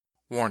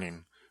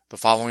Warning: the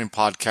following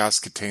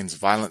podcast contains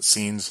violent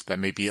scenes that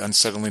may be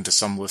unsettling to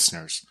some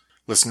listeners.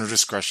 Listener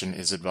discretion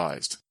is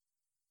advised.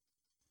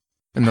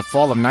 In the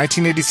fall of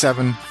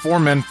 1987, four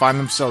men find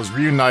themselves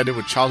reunited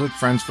with childhood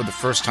friends for the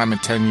first time in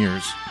 10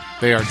 years.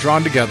 They are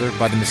drawn together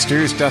by the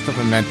mysterious death of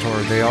a mentor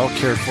they all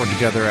cared for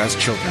together as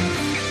children.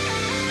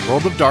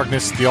 World of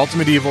Darkness: The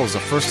Ultimate Evil is a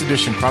first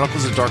edition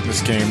Chronicles of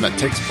Darkness game that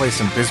takes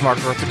place in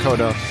Bismarck, North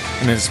Dakota,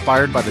 and is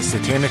inspired by the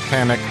Satanic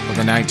Panic of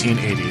the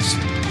 1980s.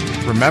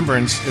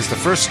 Remembrance is the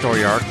first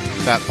story arc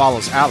that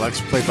follows Alex,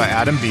 played by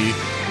Adam B.,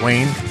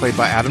 Wayne, played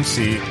by Adam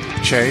C.,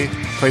 Che,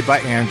 played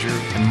by Andrew,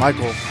 and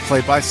Michael,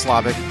 played by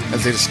Slavic,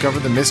 as they discover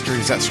the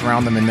mysteries that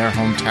surround them in their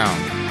hometown.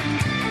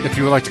 If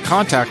you would like to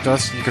contact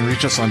us, you can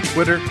reach us on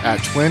Twitter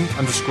at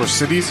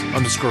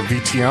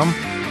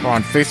twin_cities_VTM or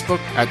on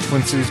Facebook at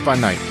Twin Cities by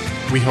Night.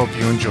 We hope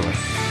you enjoy.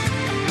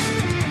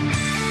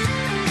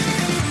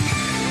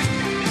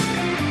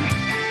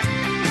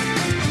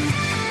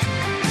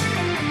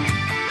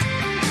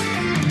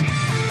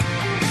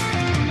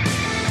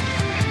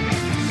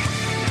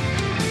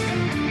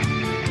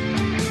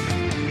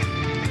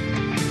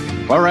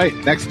 All right.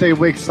 Next day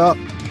wakes up.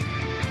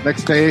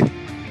 Next day,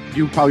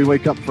 you probably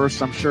wake up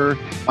first, I'm sure,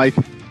 Mike,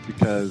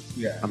 because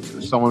I'm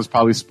sure someone's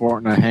probably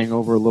sporting a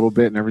hangover a little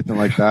bit and everything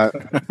like that.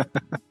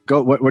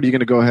 What are you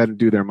going to go ahead and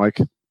do there, Mike?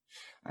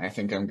 I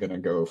think I'm going to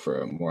go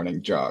for a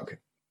morning jog.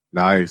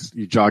 Nice.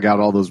 You jog out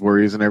all those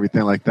worries and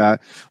everything like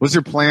that. What's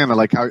your plan?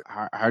 Like,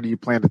 how do you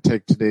plan to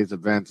take today's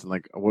events? And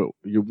like,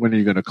 when are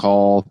you going to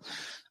call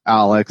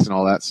Alex and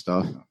all that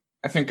stuff?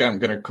 I think I'm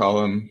going to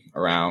call him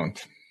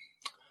around,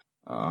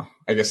 I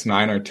guess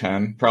 9 or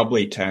 10,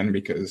 probably 10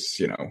 because,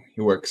 he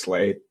works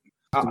late.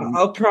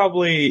 I'll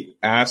probably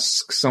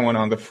ask someone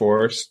on the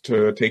force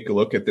to take a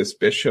look at this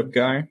Bishop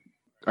guy.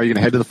 Are you going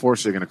to head to the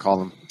force or are you going to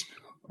call him?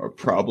 Or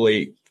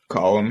probably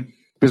call him.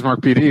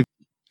 Bismarck PD.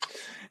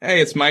 Hey,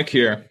 it's Mike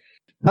here.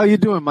 How you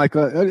doing, Mike?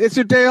 It's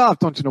your day off,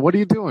 don't you know? What are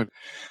you doing?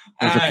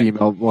 There's a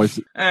female voice.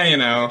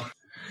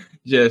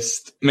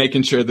 Just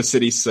making sure the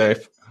city's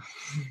safe.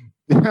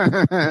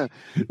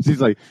 She's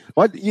like,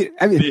 "What?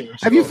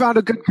 Have you found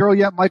a good girl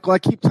yet, Michael? I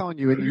keep telling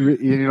you, and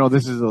you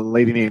this is a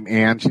lady named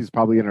Anne. She's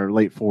probably in her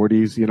late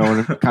 40s,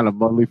 and kind of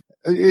muddly.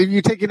 Are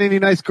you taking any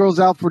nice girls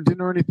out for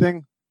dinner or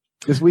anything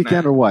this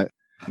weekend or what?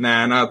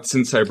 Nah, not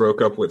since I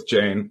broke up with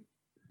Jane.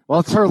 Well,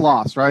 it's her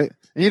loss, right?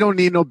 And you don't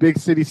need no big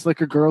city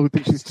slicker girl who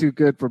thinks she's too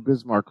good for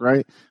Bismarck,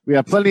 right? We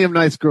have plenty of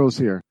nice girls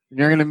here, and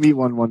you're going to meet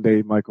one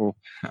day, Michael.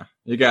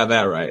 You got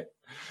that right.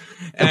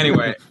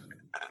 Anyway.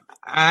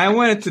 I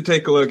wanted to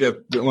take a look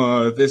at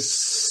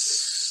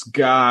this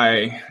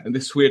guy,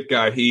 this weird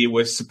guy. He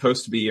was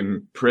supposed to be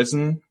in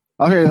prison.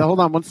 Okay, hold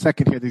on 1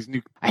 second here.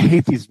 I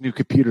hate these new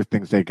computer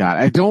things they got.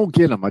 I don't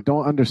get them. I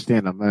don't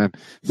understand them, man.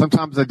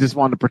 Sometimes I just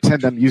want to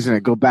pretend I'm using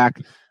it, go back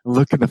and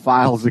look at the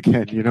files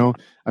again,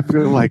 I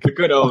feel like... The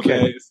good old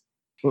days.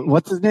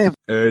 What's his name?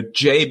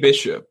 J.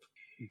 Bishop.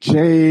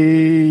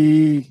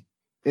 J.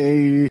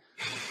 A.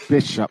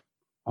 Bishop.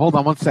 Hold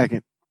on 1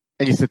 second.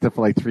 And you sit there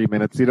for like 3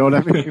 minutes, you know what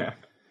I mean?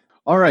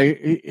 All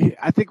right.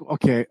 I think,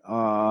 okay,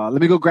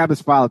 let me go grab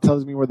this file. It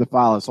tells me where the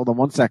file is. Hold on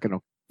 1 second.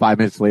 5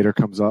 minutes later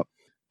comes up,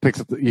 picks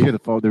up, you hear the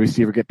phone, the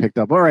receiver get picked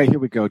up. All right, here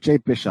we go. Jay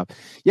Bishop.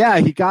 Yeah,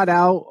 he got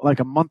out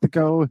like a month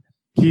ago.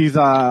 He's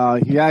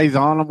on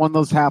one of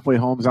those halfway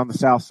homes on the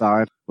south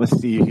side. Let's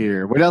see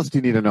here. What else do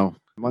you need to know?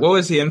 What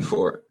was he in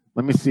for?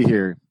 Let me see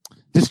here.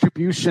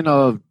 Distribution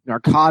of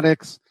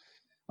narcotics.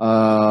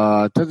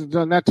 Not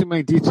too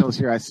many details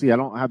here. I see. I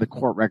don't have the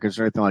court records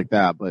or anything like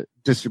that, but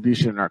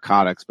distribution of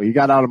narcotics. But he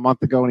got out a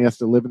month ago and he has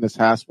to live in this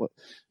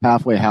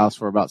halfway house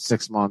for about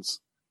 6 months.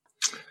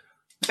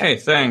 Hey,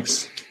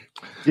 thanks.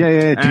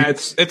 Yeah.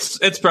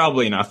 It's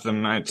probably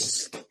nothing. I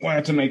just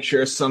wanted to make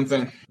sure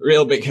something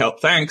real big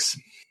help. Thanks.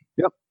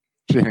 Yep.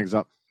 She hangs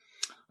up.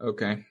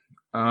 Okay.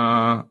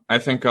 I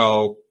think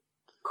I'll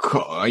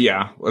call.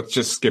 Yeah. Let's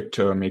just skip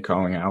to me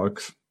calling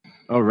Alex.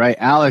 All right,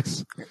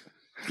 Alex.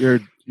 Your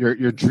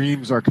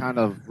dreams are kind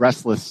of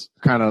restless,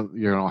 kind of,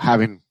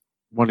 having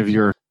one of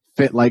your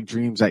fit-like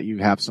dreams that you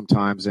have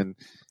sometimes, and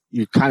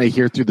you kind of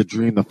hear through the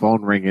dream the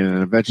phone ringing,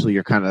 and eventually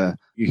you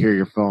hear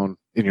your phone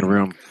in your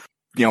room.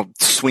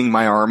 Swing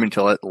my arm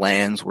until it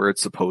lands where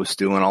it's supposed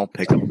to, and I'll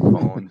pick up the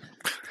phone.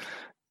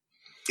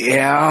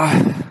 Yeah.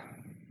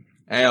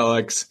 Hey,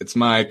 Alex, it's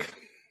Mike.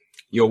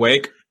 You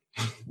awake?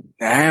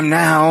 I am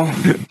now.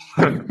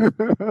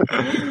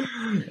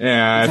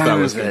 Yeah, I thought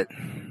it was it.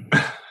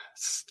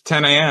 It's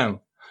 10 a.m.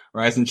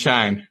 Rise and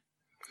shine.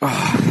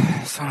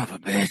 Oh, son of a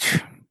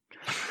bitch.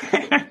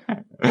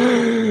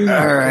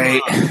 All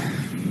right.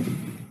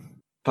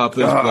 Pop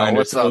those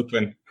blinders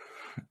open.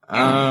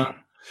 So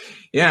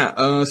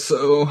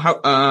how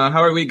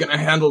are we going to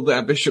handle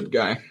that Bishop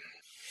guy?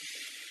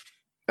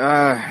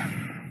 I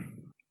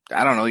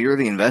don't know. You're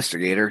the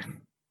investigator.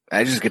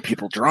 I just get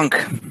people drunk.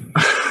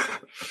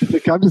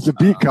 think I'm just a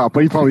beat cop,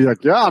 but he's probably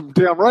like, yeah, I'm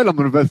damn right I'm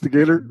an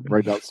investigator.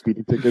 Write out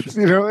speeding tickets,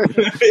 you know?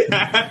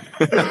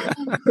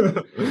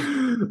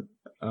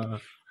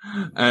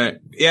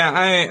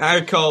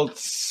 I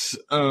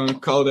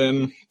called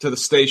in to the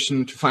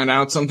station to find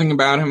out something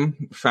about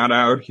him. Found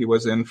out he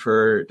was in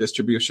for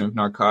distribution of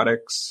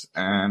narcotics,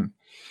 and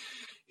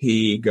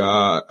he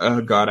got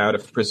out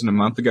of prison a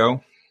month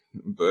ago.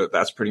 But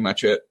that's pretty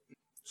much it.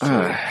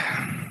 So,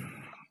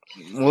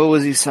 what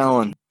was he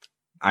selling?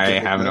 I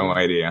have no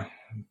idea.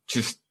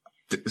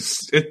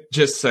 It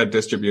just said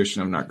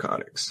distribution of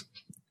narcotics.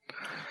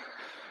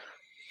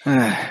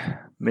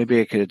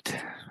 Maybe I could.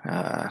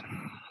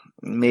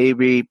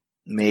 Maybe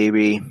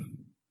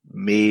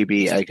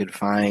I could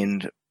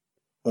find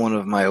one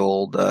of my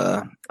old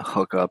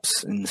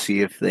hookups and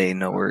see if they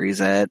know where he's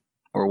at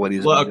or what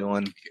he's been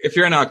doing. If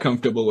you're not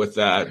comfortable with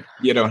that,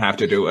 you don't have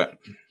to do it.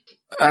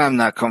 I'm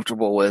not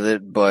comfortable with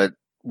it, but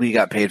we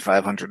got paid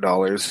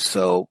 $500,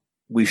 so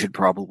we should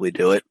probably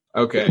do it.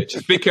 Okay,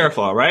 just be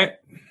careful, all right?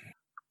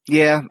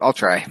 Yeah, I'll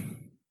try.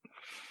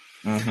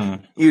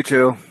 Mm-hmm. You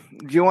too.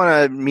 Do you want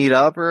to meet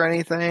up or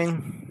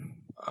anything?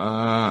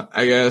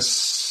 I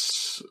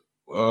guess.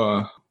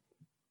 I'm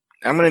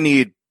gonna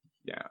need.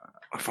 Yeah.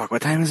 Oh, fuck.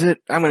 What time is it?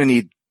 I'm gonna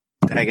need.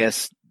 I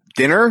guess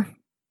dinner,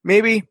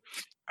 maybe.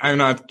 I'm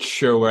not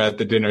sure we're at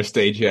the dinner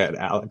stage yet,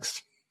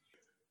 Alex.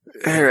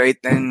 All right,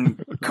 then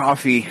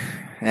coffee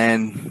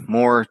and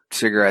more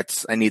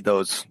cigarettes. I need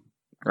those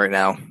right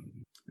now.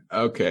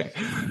 Okay.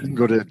 You can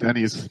go to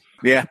Denny's.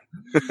 Yeah.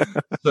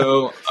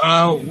 So,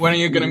 when are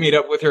you going to meet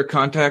up with your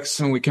contacts,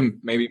 and we can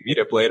maybe meet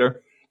up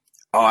later?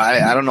 Oh,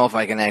 I don't know if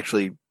I can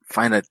actually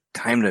find a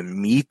time to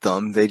meet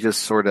them. They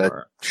just sort of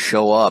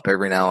show up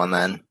every now and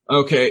then.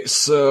 Okay,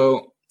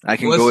 so I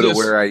can go to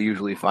where I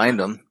usually find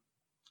them.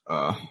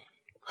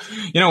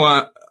 You know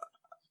what?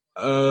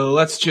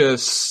 Let's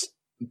just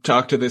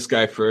talk to this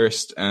guy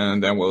first,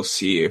 and then we'll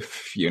see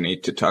if you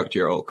need to talk to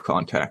your old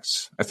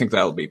contacts. I think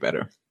that'll be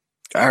better.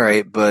 All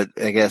right, but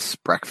I guess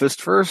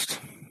breakfast first?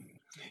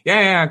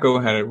 Yeah, go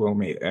ahead. We'll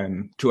meet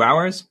in 2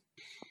 hours.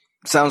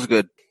 Sounds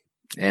good.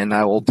 And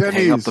I will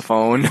hang up the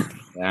phone.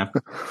 Yeah,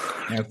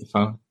 hang up the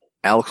phone.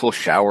 Alex will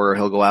shower.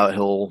 He'll go out.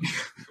 He'll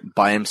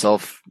buy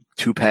himself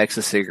 2 packs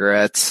of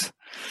cigarettes.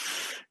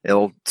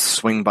 He'll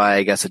swing by,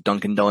 I guess, a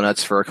Dunkin'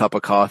 Donuts for a cup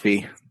of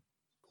coffee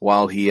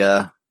while he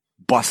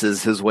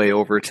busses his way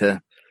over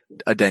to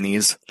a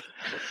Denny's.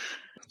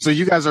 So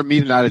you guys are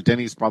meeting at a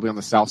Denny's probably on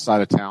the south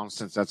side of town,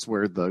 since that's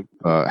where the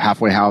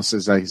halfway house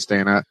is that he's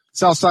staying at.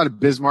 South side of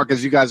Bismarck,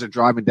 as you guys are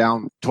driving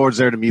down towards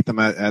there to meet them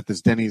at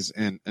this Denny's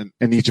in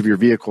each of your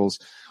vehicles.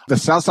 The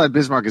south side of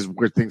Bismarck is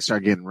where things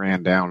start getting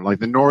ran down. Like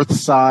the north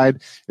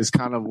side is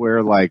kind of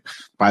where, like,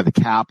 by the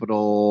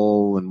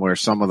Capitol and where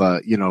some of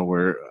the,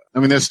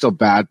 there's still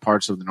bad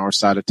parts of the north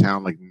side of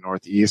town, like the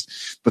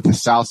northeast, but the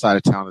south side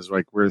of town is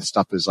like where the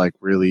stuff is like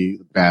really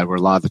bad, where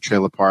a lot of the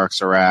trailer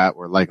parks are at,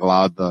 where like a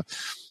lot of the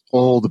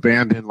old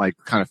abandoned like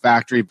kind of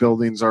factory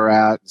buildings are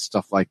at and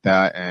stuff like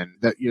that. And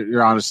that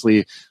you're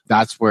honestly,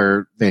 that's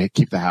where they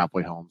keep the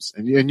halfway homes.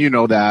 And you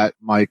know that,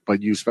 Mike,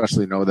 but you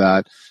especially know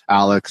that,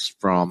 Alex,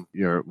 from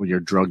your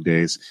drug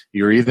days.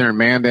 You're either in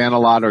Mandan a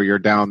lot or you're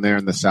down there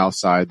in the south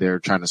side there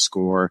trying to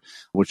score,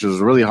 which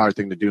was a really hard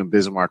thing to do in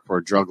Bismarck for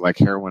a drug like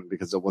heroin,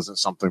 because it wasn't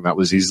something that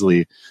was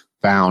easily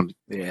found.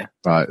 Yeah.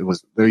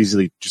 They're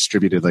easily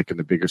distributed like in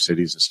the bigger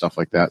cities and stuff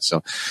like that.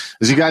 So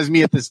as you guys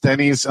meet at this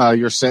Denny's,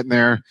 you're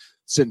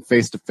sitting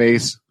face to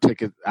face.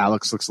 Take it.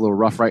 Alex looks a little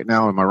rough right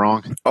now. Am I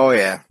wrong? Oh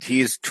yeah,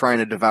 he's trying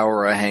to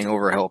devour a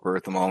hangover helper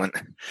at the moment.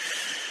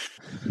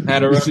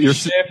 Had a rough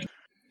shift?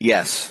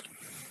 Yes,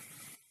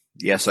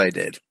 I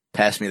did.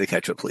 Pass me the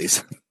ketchup,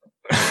 please.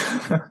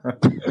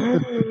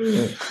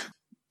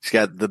 He's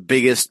got the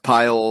biggest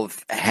pile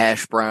of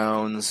hash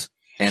browns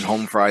and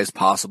home fries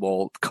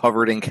possible,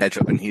 covered in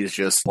ketchup, and he's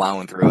just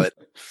plowing through it.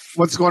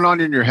 What's going on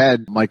in your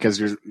head, Mike,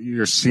 as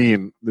you're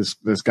seeing this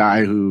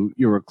guy who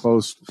you were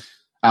close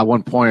at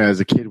one point as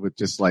a kid with,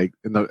 just like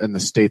in the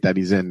state that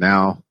he's in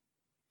now?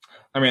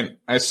 I mean,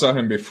 I saw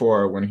him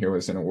before when he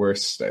was in a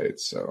worse state,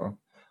 so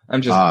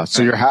I'm just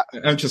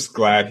I'm just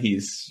glad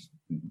he's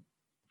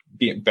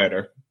being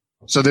better.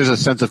 So there's a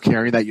sense of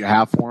caring that you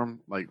have for him,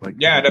 like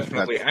yeah,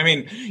 definitely. I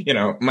mean,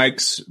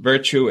 Mike's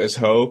virtue is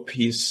hope.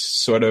 He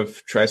sort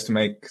of tries to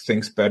make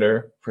things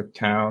better for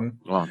town.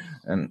 Wow.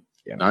 And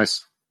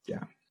nice.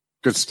 Yeah,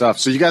 good stuff.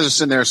 So you guys are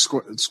sitting there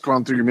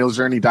scrolling through your meals. Is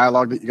there any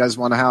dialogue that you guys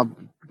want to have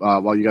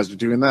while you guys are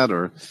doing that,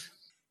 or?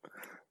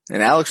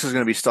 And Alex is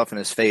going to be stuffing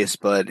his face,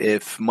 but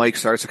if Mike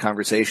starts a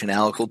conversation,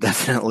 Alex will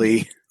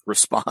definitely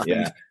respond.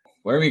 Yeah.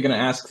 What are we going to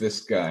ask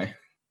this guy?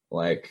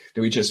 Like,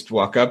 do we just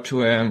walk up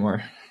to him,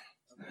 or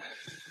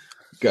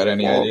got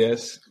any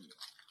ideas?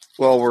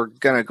 Well, we're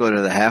going to go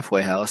to the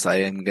halfway house. I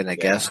am going to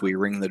guess we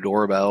ring the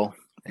doorbell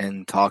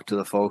and talk to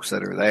the folks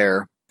that are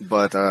there.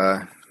 But,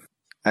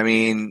 I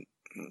mean,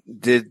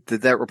 did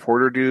that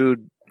reporter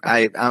dude,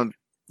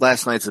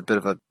 last night's a bit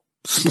of a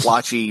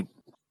splotchy,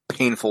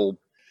 painful,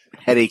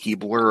 headachy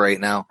blur right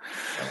now.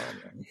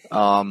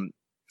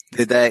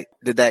 Did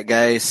that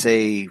guy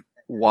say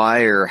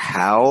why or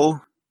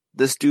how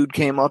this dude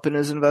came up in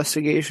his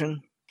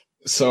investigation?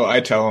 So I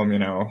tell him,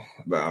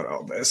 about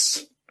all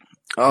this.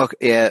 Okay,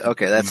 yeah,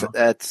 okay,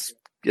 that's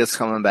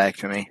coming back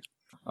to me.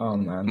 Oh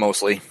man.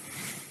 Mostly.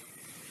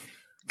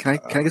 Can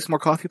I get some more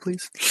coffee,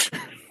 please?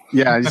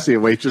 Yeah, you see a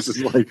waitress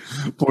is like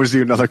pours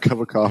you another cup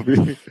of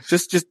coffee.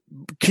 Just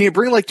can you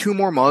bring like 2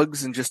 more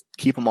mugs and just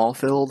keep them all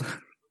filled?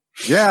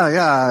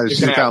 Yeah. You She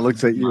can kind of have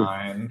looks at you.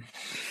 mine.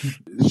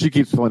 She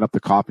keeps filling up the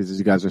coffees as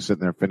you guys are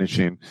sitting there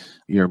finishing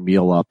your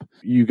meal up.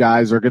 You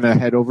guys are going to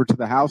head over to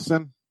the house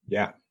then?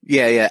 Yeah.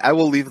 Yeah. I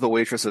will leave the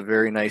waitress a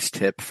very nice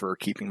tip for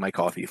keeping my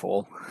coffee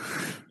full.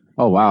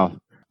 Oh, wow.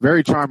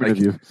 Very charming of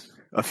you.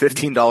 A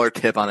 $15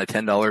 tip on a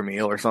 $10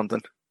 meal or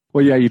something.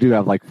 Well, yeah, you do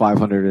have like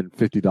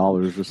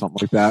 $550 or something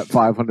like that.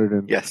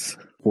 540, Yes.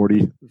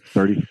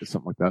 30,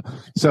 something like that.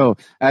 So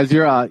as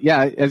you're,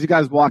 as you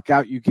guys walk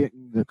out, you get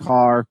in the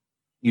car,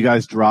 you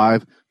guys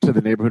drive to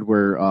the neighborhood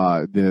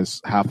where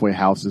this halfway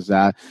house is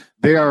at.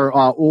 They are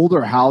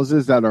older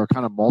houses that are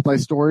kind of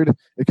multi-storied.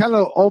 It kind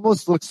of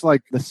almost looks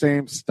like the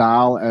same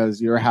style as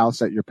your house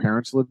that your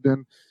parents lived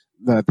in,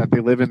 that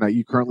they live in, that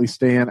you currently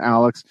stay in,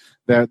 Alex.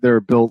 They're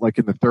built like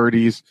in the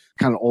 30s,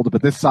 kind of older,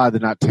 but this side they're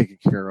not taken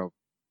care of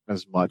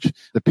as much.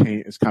 The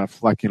paint is kind of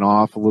flecking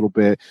off a little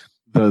bit.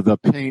 The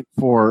paint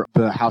for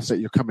the house that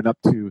you're coming up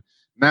to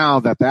now,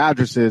 that the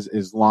address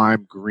is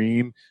lime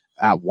green.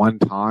 At one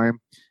time,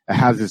 it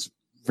has this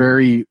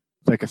very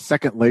like a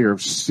second layer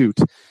of soot.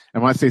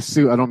 And when I say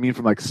soot, I don't mean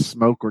from like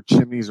smoke or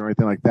chimneys or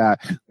anything like that.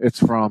 It's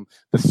from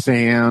the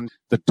sand,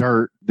 the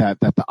dirt that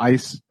the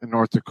ice in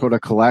North Dakota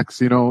collects,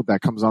 that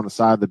comes on the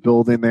side of the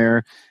building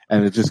there.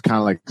 And it just kind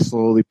of like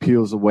slowly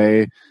peels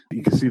away.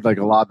 You can see like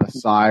a lot of the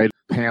side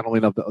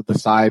paneling of the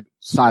side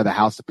of the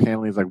house. The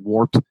paneling is like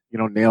warped,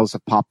 nails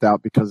have popped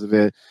out because of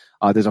it.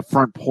 There's a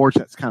front porch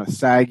that's kind of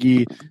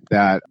saggy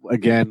that,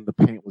 again, the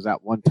paint was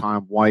at one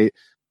time white.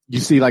 You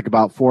see like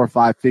about 4 or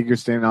 5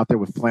 figures standing out there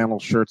with flannel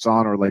shirts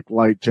on or like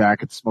light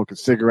jackets, smoking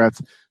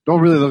cigarettes.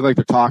 Don't really look like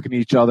they're talking to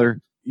each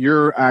other.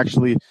 You're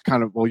actually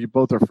kind of, well, you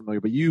both are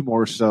familiar, but you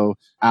more so,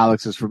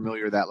 Alex, is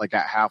familiar that like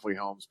at halfway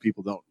homes,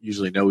 people don't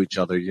usually know each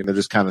other. They're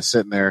just kind of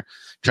sitting there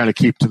trying to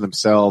keep to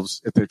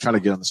themselves if they're trying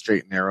to get on the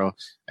straight and narrow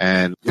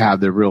and have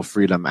their real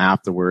freedom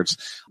afterwards.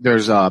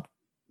 There's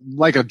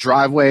like a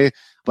driveway,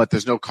 but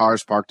there's no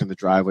cars parked in the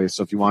driveway.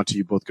 So if you want to,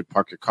 you both could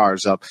park your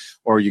cars up,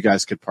 or you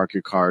guys could park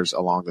your cars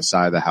along the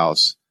side of the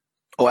house.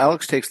 Oh,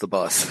 Alex takes the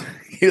bus.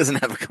 He doesn't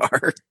have a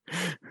car.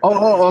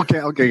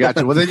 Okay,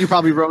 gotcha. Well, then you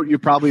probably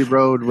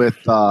rode with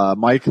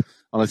Mike,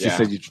 unless you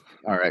said you.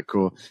 All right,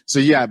 cool. So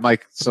yeah,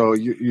 Mike. So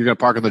you're gonna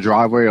park in the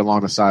driveway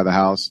along the side of the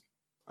house.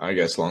 I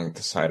guess along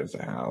the side of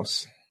the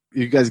house.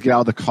 You guys get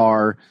out of the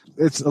car.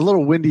 It's a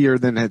little windier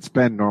than it's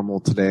been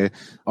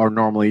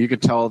normally. You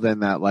could tell then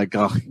that like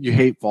you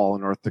hate fall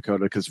in North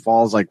Dakota because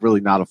fall is like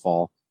really not a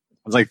fall.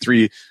 It's like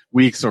 3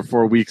 weeks or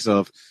 4 weeks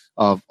of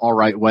all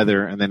right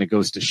weather, and then it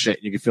goes to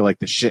shit. You can feel like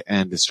the shit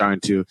end is starting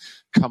to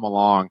come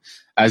along.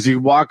 As you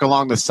walk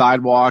along the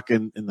sidewalk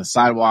and the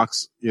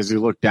sidewalks, as you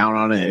look down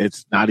on it,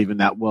 it's not even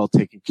that well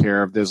taken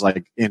care of. There's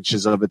like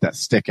inches of it that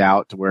stick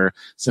out to where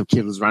some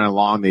kid was running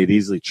along, they'd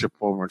easily trip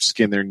over and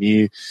skin their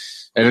knee.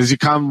 And as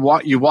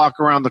you walk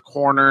around the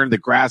corner, the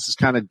grass is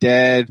kind of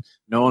dead.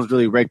 No one's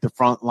really raked the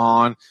front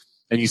lawn.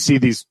 And you see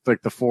these,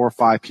 like the 4 or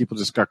 5 people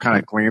just are kind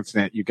of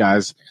glancing at you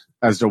guys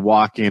as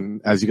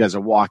you guys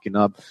are walking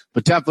up.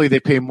 But definitely they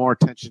pay more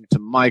attention to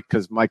Mike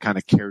because Mike kind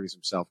of carries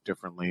himself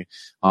differently.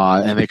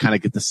 And they kind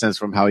of get the sense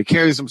from how he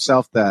carries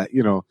himself that,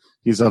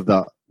 he's of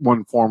the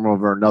one form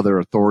or another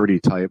authority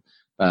type,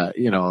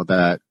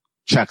 that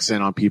checks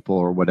in on people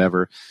or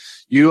whatever.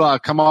 You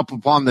come up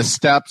upon the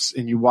steps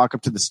and you walk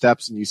up to the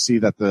steps and you see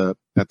that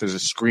there's a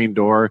screen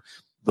door.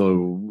 The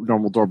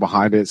normal door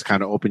behind it is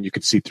kind of open. You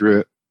can see through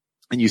it.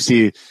 And you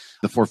see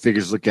the 4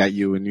 figures look at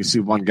you, and you see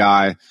one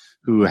guy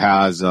who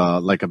has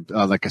like a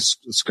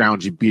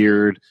scroungy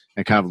beard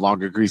and kind of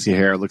longer, greasy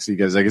hair. Looks at you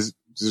guys like, is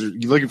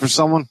you looking for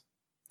someone?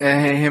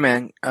 Hey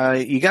man,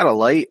 you got a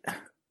light?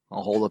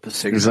 I'll hold up a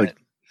cigarette.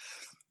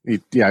 He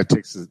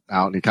takes it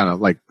out and he kind of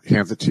like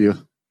hands it to you.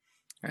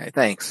 All right,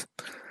 thanks.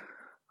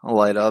 I'll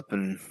light up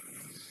and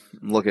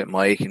look at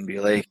Mike and be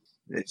like,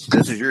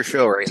 "This is your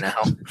show right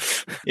now."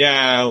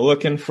 Yeah,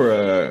 looking for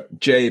a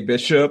Jay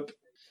Bishop.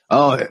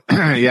 Oh,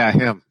 yeah,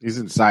 him. He's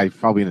inside,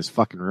 probably in his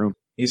fucking room.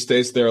 He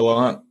stays there a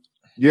lot.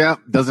 Yeah,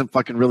 doesn't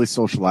fucking really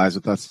socialize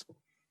with us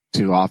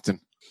too often.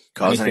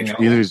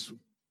 He's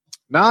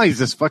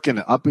this fucking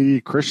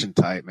uppity Christian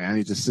type, man.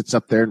 He just sits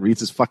up there and reads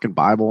his fucking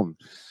Bible and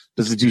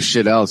doesn't do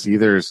shit else. He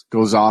either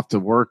goes off to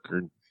work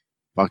or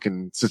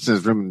fucking sits in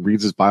his room and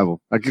reads his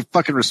Bible. I can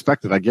fucking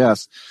respect it, I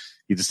guess.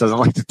 He just doesn't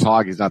like to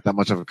talk. He's not that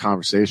much of a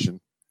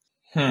conversation.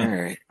 All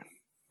right.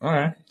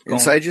 Cool.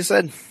 Inside, you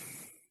said?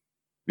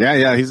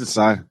 Yeah, he's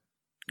inside.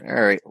 All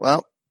right.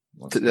 Well,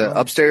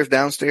 upstairs,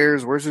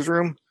 downstairs, where's his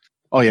room?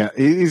 Oh, yeah.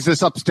 He's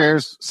just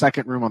upstairs,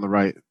 second room on the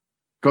right.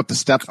 Go up the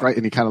steps, right?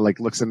 And he kind of like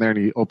looks in there and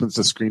he opens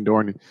the screen door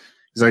and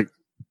he's like,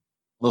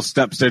 little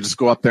steps there, just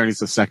go up there and he's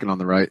the second on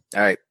the right.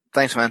 All right.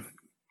 Thanks, man.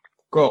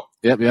 Cool.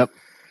 Yep.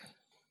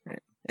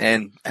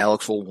 And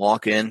Alex will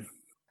walk in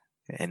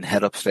and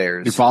head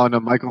upstairs. You following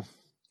him, Michael?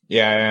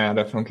 Yeah,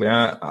 definitely.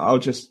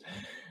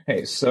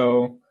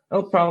 So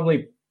it'll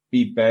probably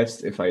be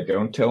best if I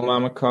don't tell him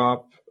I'm a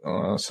cop.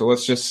 So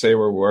let's just say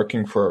we're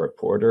working for a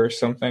reporter or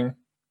something.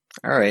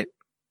 All right.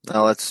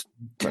 Well, that's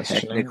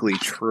Questioning. technically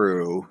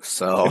true.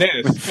 So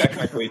It is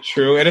technically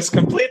true. It is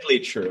completely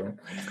true.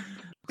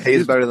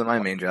 pays better than my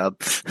main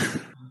job.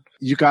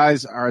 You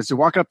guys are, as you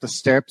walk up the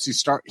steps, you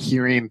start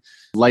hearing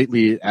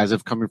lightly, as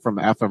if coming from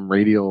FM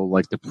radio,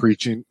 like the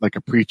preaching, like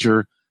a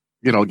preacher,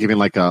 giving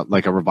like a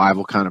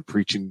revival kind of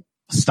preaching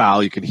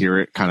style. You can hear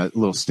it kind of a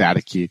little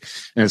staticky,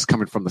 and it's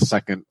coming from the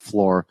second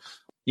floor.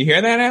 You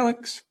hear that,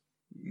 Alex?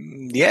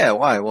 Yeah.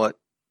 Why? What?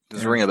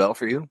 Does it ring a bell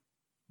for you?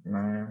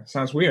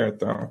 Sounds weird,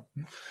 though.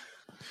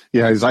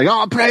 Yeah, he's like,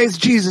 oh, praise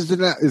Jesus.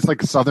 And it's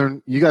like a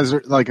Southern, you guys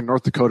are like in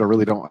North Dakota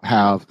really don't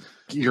have,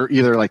 you're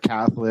either like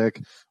Catholic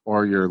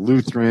or you're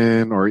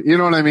Lutheran or, you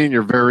know what I mean?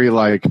 You're very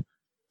like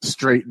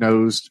straight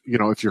nosed,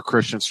 if you're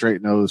Christian,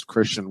 straight nosed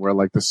Christian, where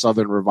like the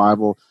Southern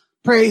revival,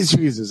 praise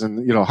Jesus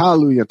and,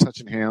 hallelujah,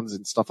 touching hands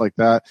and stuff like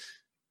that.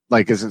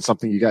 Like, isn't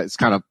something you guys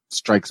kind of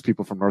strikes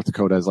people from North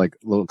Dakota as like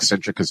a little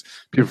eccentric because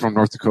people from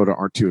North Dakota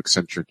aren't too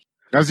eccentric.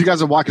 As you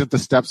guys are walking up the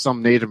steps,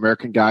 some Native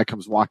American guy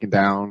comes walking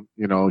down.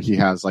 He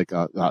has like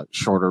a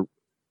shorter,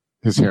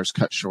 his hair's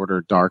cut shorter,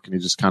 dark, and he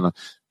just kind of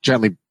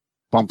gently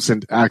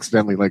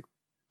accidentally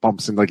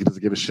bumps in like he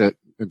doesn't give a shit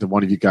into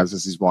one of you guys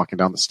as he's walking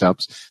down the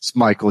steps. It's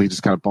Michael. He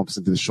just kind of bumps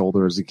into the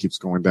shoulder as he keeps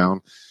going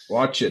down.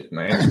 Watch it,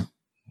 man.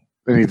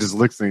 And he just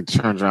looks and he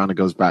turns around and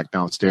goes back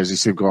downstairs. You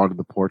see him go out to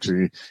the porch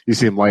and you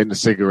see him lighting a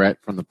cigarette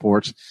from the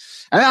porch.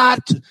 And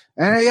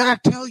I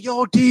tell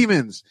your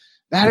demons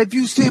that if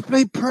you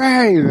simply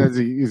pray, as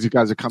you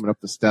guys are coming up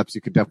the steps,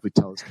 you can definitely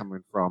tell it's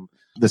coming from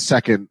the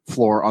second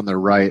floor on the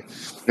right.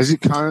 As you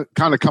kind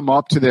of come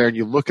up to there and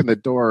you look in the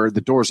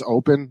door's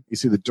open. You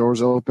see the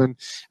door's open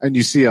and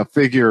you see a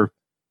figure.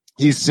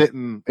 He's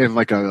sitting in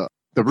like the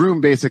room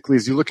basically.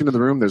 As you look into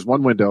the room, there's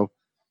one window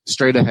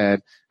straight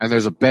ahead and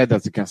there's a bed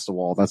that's against the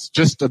wall. That's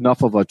just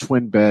enough of a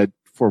twin bed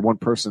for one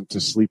person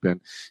to sleep in.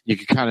 You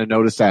can kind of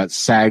notice that it's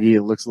saggy.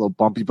 It looks a little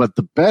bumpy, but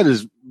the bed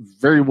is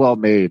very well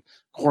made.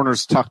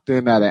 Corners tucked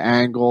in at an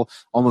angle,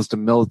 almost a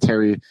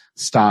military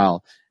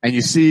style. And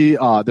you see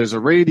there's a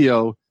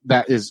radio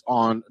that is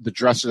on the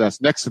dresser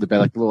that's next to the bed,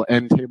 like the little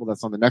end table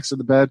that's on the next to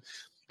the bed.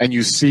 And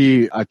you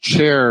see a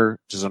chair,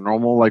 which is a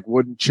normal like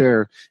wooden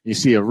chair. You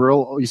see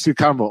kind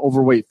of an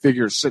overweight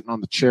figure sitting on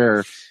the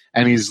chair,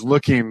 and he's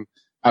looking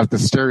at the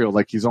stereo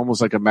like he's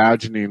almost like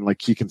imagining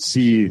like he can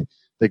see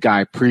the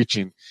guy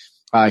preaching.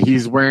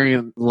 He's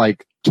wearing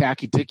like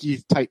khaki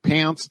dicky type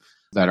pants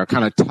that are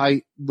kind of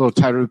tight, a little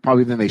tighter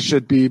probably than they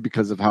should be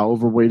because of how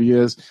overweight he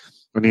is.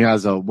 And he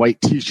has a white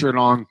t-shirt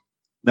on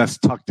that's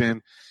tucked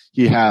in.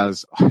 He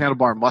has a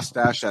handlebar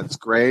mustache that's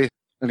gray,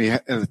 and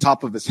the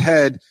top of his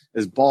head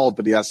is bald,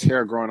 but he has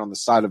hair growing on the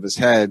side of his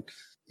head.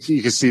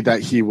 You can see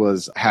that he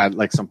had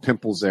like some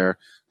pimples there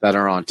that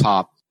are on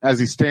top. As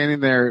he's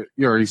standing there,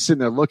 he's sitting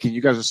there looking.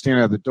 You guys are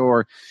standing at the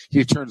door.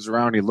 He turns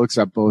around. He looks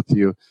at both of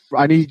you.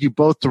 I need you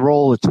both to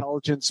roll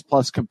intelligence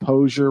plus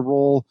composure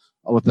roll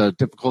with a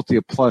difficulty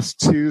of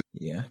 +2.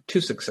 Yeah, 2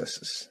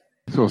 successes.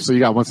 Cool. So you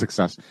got 1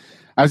 success.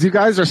 As you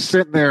guys are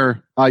sitting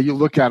there, you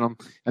look at him,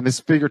 and this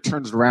figure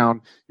turns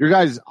around. You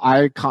guys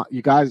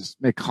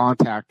make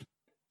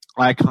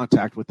eye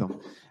contact with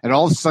them, and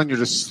all of a sudden you're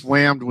just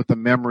slammed with the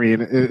memory,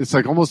 and it's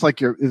like almost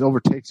like it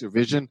overtakes your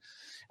vision,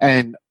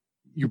 and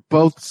you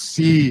both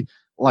see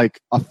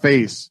like a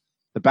face.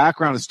 The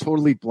background is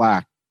totally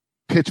black,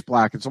 pitch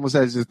black. It's almost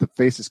as if the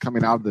face is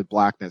coming out of the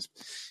blackness.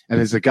 And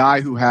there's a guy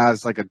who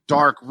has like a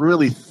dark,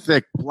 really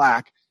thick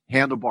black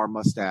handlebar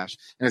mustache,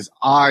 and his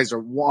eyes are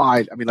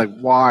wide. I mean, like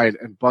wide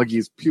and buggy.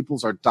 His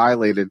pupils are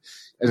dilated,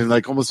 and then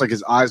like almost like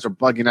his eyes are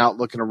bugging out,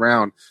 looking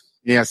around.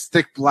 He has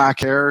thick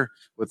black hair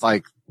with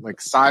like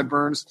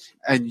sideburns,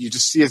 and you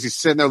just see as he's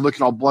sitting there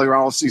looking all bloody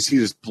around, you see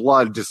this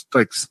blood just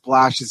like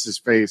splashes his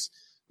face.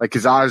 Like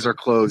his eyes are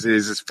closed.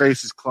 His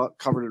face is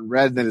covered in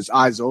red, and then his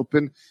eyes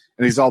open,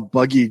 and he's all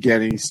buggy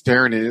again, and he's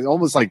staring at it. It's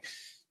almost like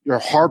your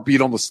heartbeat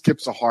almost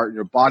skips a heart, and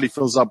your body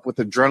fills up with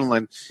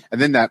adrenaline,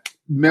 and then that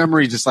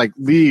memory just like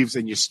leaves,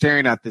 and you're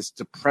staring at this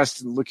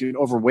depressed and looking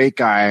overweight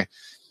guy,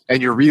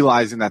 and you're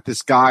realizing that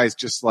this guy is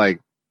just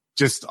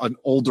an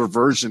older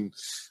version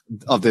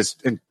of this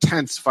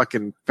intense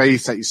fucking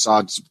face that you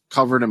saw, just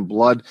covered in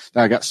blood,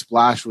 that got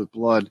splashed with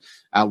blood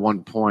at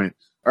one point.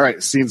 All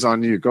right, scene's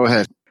on you. Go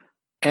ahead.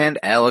 And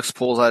Alex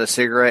pulls out a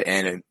cigarette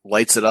and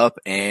lights it up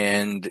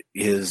and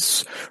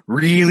is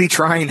really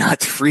trying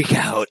not to freak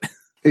out.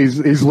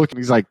 He's looking.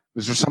 He's like,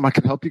 is there something I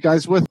can help you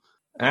guys with?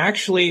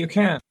 Actually, you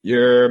can't.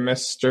 You're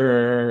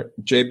Mr.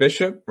 J.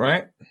 Bishop,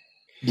 right?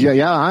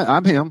 Yeah,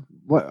 I'm him.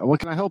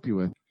 What can I help you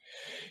with?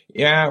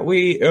 Yeah,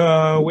 we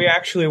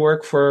actually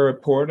work for a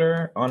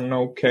reporter on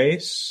no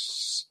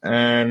case,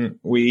 and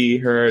we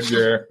heard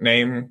your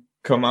name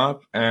come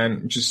up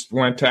and just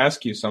wanted to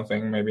ask you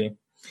something, maybe.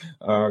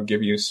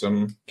 Give you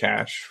some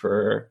cash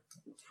for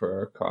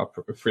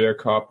your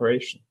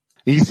cooperation.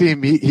 You see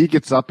him, he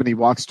gets up and he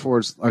walks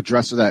towards a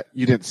dresser that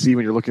you didn't see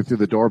when you're looking through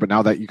the door, but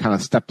now that you kind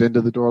of stepped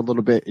into the door a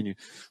little bit, and you,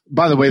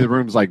 by the way, the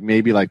room's like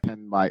maybe like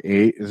 10 by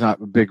 8. It's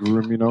not a big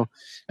room,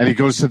 and he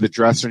goes to the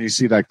dresser and you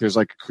see like there's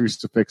like a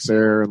crucifix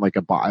there and like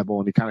a Bible,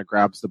 and he kind of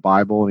grabs the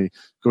Bible and he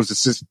goes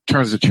to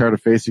turns the chair to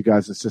face you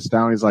guys and sits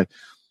down. He's like,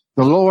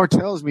 the Lord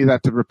tells me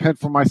that to repent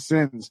for my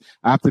sins,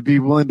 I have to be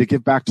willing to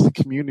give back to the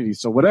community.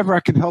 So whatever I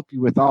can help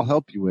you with, I'll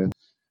help you with.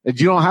 And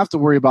you don't have to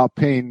worry about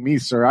paying me,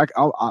 sir.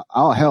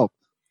 I'll help.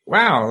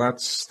 Wow,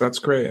 that's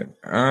great.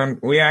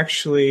 We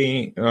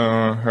actually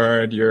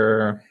heard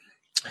your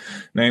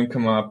name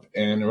come up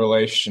in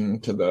relation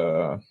to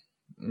the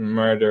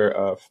murder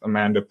of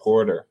Amanda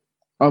Porter.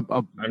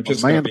 I'm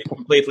just going to be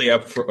completely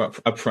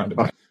upfront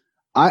about it.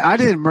 I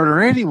didn't murder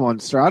anyone,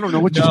 sir. I don't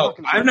know what you're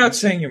talking about. I'm not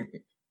saying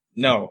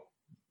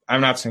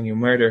you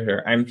murdered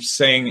her. I'm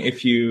saying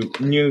if you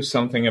knew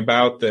something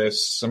about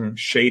this, some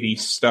shady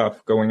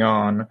stuff going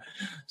on,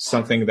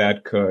 something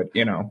that could,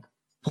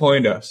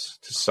 point us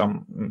to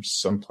some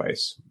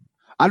place.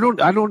 I don't,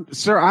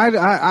 sir.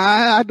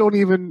 I don't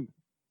even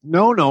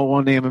know no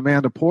one named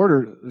Amanda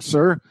Porter,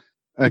 sir.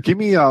 Give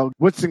me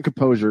wits and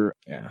composure.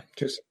 Yeah,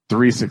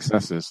 3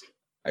 successes.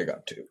 I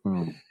got 2.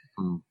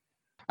 Mm-hmm.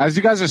 As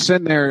you guys are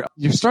sitting there,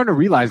 you're starting to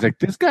realize like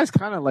this guy's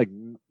kind of like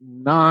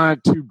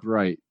not too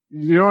bright.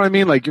 You know what I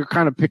mean? Like you're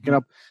kind of picking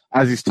up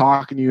as he's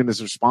talking to you and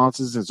his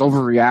responses, his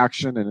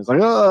overreaction, and it's like,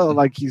 oh,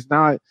 like he's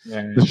not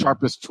the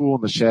sharpest tool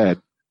in the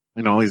shed.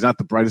 He's not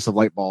the brightest of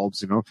light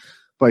bulbs,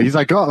 but he's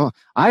like, oh,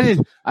 I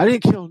didn't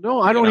kill. No,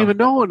 I don't even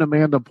know an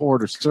Amanda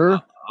Porter, sir.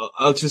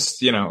 I'll just,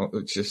 say,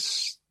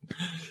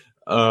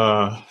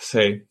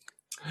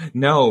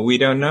 no, we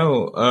don't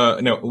know.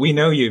 No, we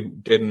know you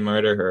didn't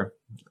murder her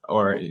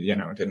or,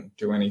 didn't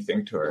do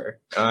anything to her.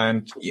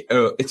 And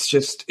it's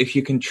just, if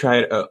you can try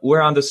it,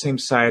 we're on the same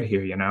side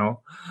here,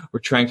 we're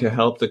trying to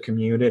help the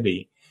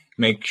community,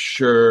 make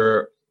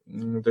sure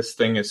this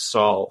thing is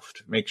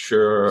solved. Make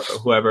sure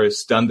whoever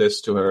has done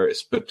this to her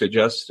is put to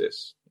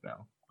justice.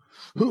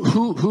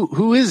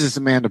 Who is this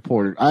Amanda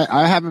Porter?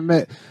 I haven't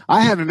met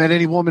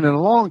any woman in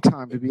a long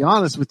time, to be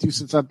honest with you,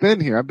 since I've been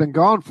here. I've been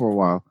gone for a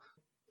while.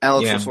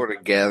 Alex will sort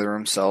of gather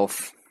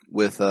himself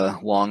with a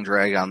long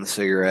drag on the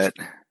cigarette.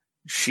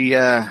 She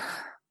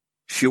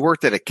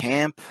worked at a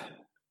camp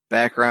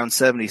back around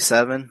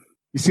 77.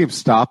 You see him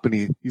stop and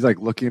he's like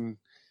looking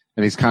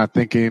and he's kind of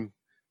thinking.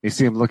 You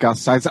see him look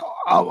outside.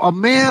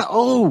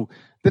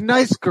 The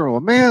nice girl,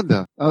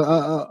 Amanda.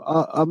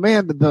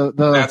 Amanda, the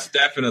that's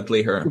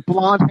definitely her. The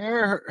blonde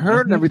hair,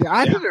 her and everything.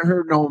 I didn't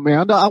hurt no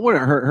Amanda. I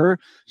wouldn't hurt her.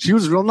 She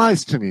was real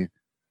nice to me.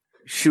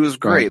 She was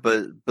great,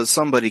 but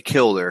somebody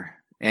killed her,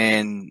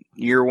 and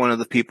you're one of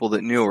the people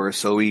that knew her.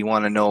 So we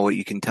want to know what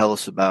you can tell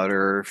us about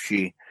her. If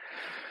she,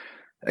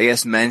 I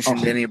guess,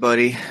 mentioned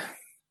anybody.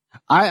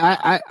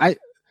 I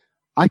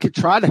could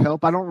try to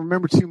help. I don't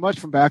remember too much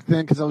from back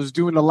then because I was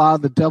doing a lot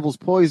of the devil's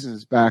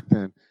poisons back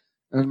then,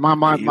 and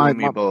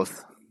my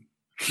both.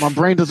 My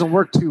brain doesn't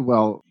work too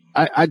well.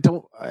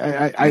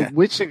 I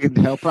wish I could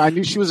help her. I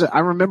knew she was. I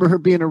remember her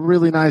being a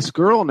really nice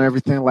girl and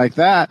everything like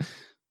that.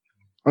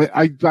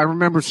 I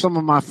remember some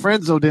of my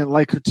friends though didn't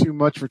like her too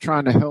much for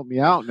trying to help me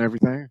out and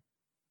everything.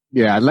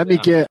 Yeah, let me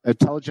get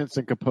intelligence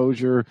and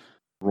composure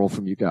roll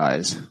from you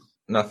guys.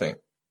 Nothing.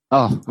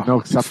 Oh, no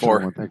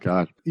exceptional one. Thank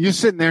God. You're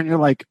sitting there and you're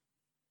like,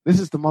 this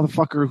is the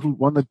motherfucker who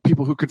one of the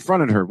people who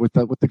confronted her with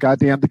the guy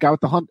with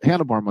the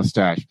handlebar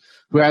mustache,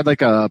 who had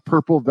like a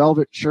purple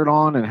velvet shirt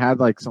on and had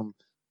like some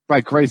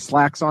like gray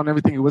slacks on and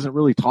everything. He wasn't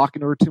really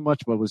talking to her too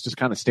much, but was just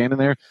kind of standing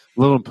there, a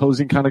little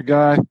imposing kind of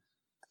guy.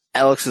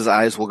 Alex's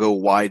eyes will go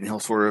wide and he'll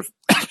sort of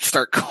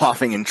start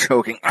coughing and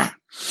choking.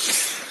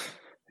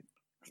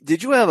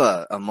 Did you have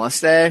a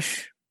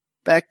mustache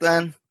back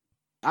then?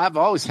 I've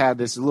always had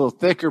this, a little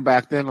thicker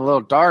back then, a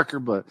little darker,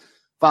 but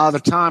Father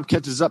Time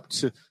catches up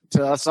to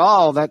us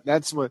all.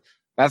 That's what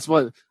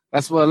a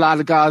lot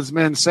of God's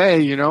men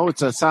say,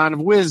 it's a sign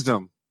of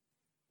wisdom.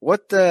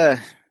 What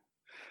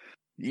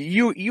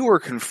you were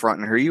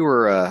confronting her. You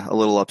were a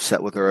little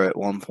upset with her at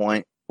one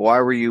point.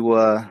 Why were you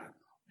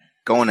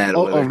going at it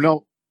with her?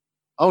 No,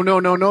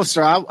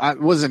 sir.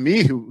 It wasn't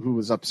me who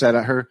was upset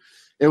at her.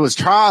 It was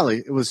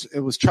Charlie. It was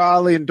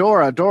Charlie and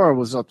Dora. Dora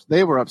was up.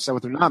 They were upset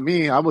with her, not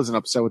me. I wasn't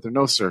upset with her.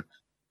 No, sir.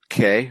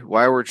 Okay.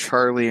 Why were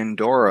Charlie and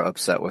Dora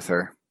upset with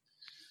her?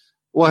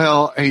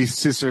 Well, his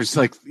sister's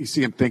like, you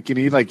see him thinking,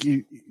 he's like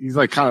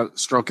kind of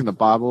stroking the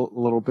Bible a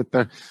little bit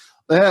there.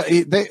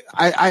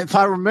 If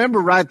I remember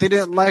right, they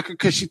didn't like her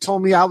because she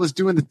told me I was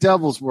doing the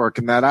devil's work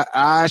and that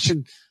I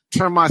should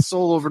turn my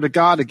soul over to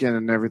God again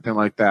and everything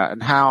like that,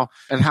 and how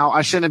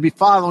I shouldn't be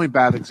following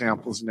bad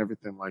examples and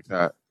everything like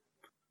that.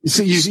 You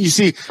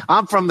see,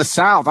 I'm from the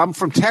South. I'm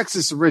from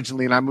Texas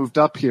originally, and I moved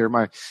up here.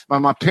 My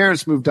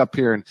parents moved up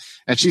here,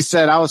 and she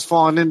said I was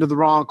falling into the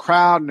wrong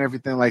crowd and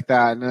everything like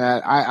that, and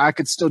that I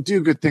could still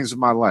do good things with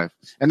my life.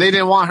 And they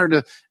didn't want her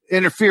to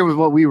interfere with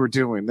what we were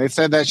doing. They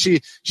said that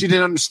she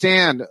didn't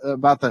understand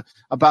about the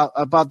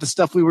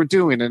stuff we were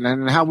doing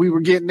and how we were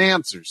getting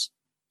answers.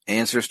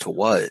 Answers to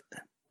what?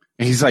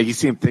 And he's like, you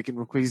see him thinking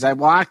real quick. He's like,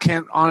 well, I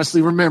can't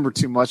honestly remember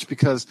too much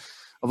because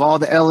of all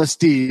the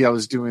LSD I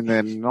was doing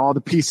then and all the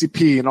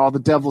PCP and all the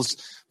devil's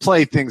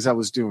play things I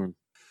was doing.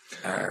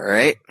 All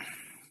right.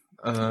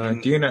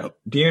 Do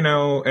you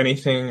know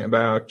anything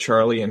about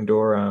Charlie and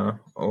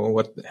Dora or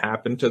what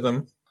happened to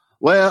them?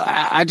 Well,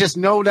 I just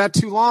know that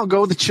too long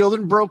ago the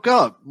children broke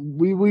up.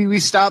 We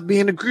stopped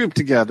being a group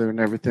together and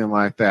everything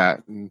like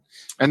that.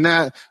 And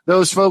that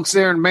those folks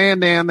there in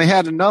Mandan, they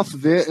had enough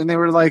of it, and they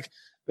were like,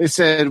 they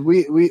said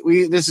we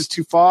this is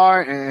too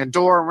far. And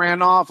Dora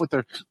ran off with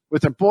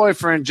her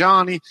boyfriend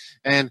Johnny,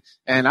 and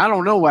I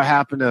don't know what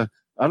happened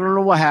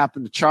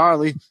to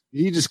Charlie.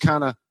 He just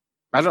kind of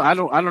I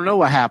don't know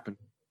what happened,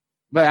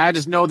 but I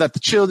just know that the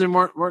children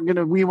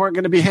we weren't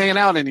gonna be hanging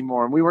out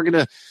anymore, and we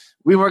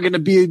weren't gonna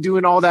be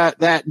doing all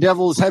that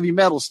devil's heavy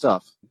metal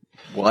stuff.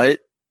 What?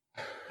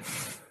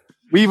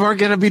 We weren't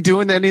gonna be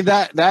doing any of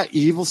that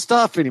evil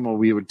stuff anymore.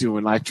 We were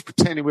doing like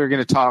pretending we were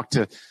gonna talk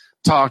to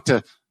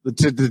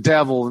the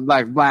devil and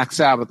like Black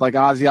Sabbath, like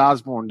Ozzy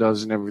Osbourne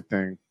does and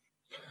everything.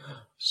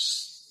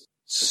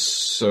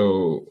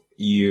 So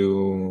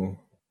you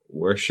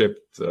worship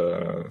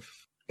the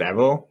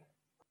devil?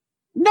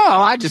 No,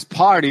 I just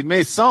partied.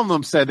 Maybe some of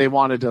them said they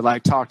wanted to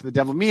like talk to the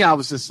devil. Me, I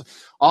was just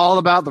all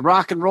about the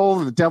rock and roll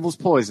and the devil's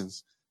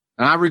poisons.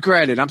 And I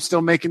regret it. I'm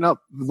still making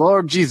up.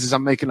 Lord Jesus,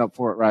 I'm making up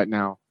for it right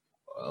now.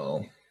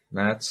 Well,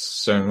 that's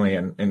certainly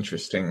an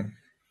interesting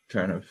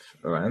turn of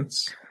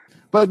events.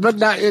 But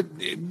not,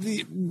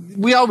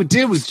 we all we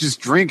did was just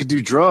drink and do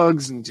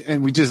drugs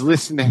and we just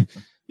listen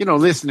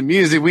to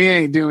music. We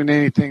ain't doing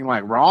anything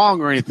like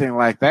wrong or anything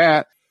like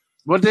that.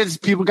 But then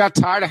people got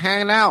tired of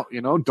hanging out.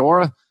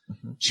 Dora,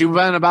 she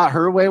went about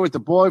her way with the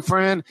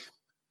boyfriend,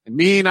 and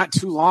me not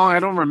too long. I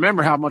don't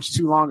remember how much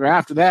too longer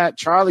after that.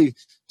 Charlie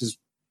just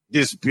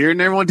disappeared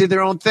and everyone did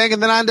their own thing.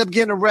 And then I ended up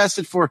getting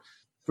arrested for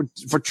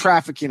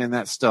trafficking and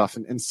that stuff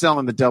and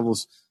selling the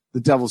devil's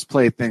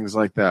play things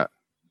like that.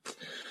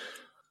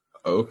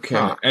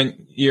 Okay.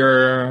 And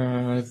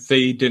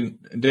they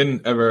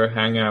didn't ever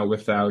hang out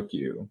without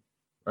you,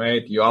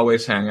 right? You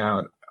always hang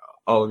out,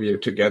 all of you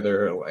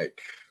together, like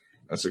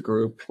as a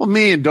group. Well,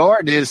 me and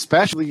Dora did,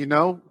 especially,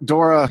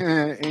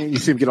 Dora, you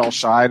see him get all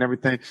shy and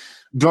everything.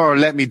 Dora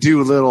let me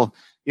do a little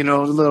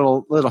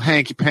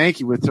hanky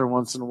panky with her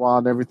once in a while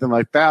and everything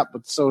like that.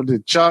 But so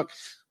did Chuck.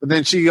 But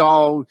then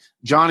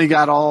Johnny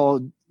got all,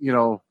 he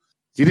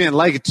didn't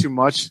like it too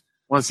much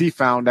once he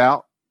found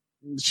out.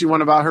 She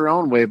went about her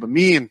own way. But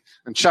me and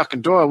Chuck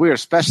and Dora, we were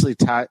especially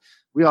tight.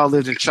 We all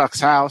lived in Chuck's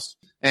house.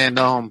 And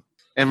the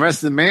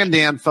rest of the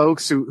Mandan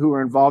folks who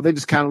were involved, they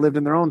just kind of lived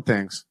in their own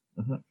things.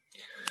 Mm-hmm.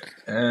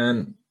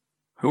 And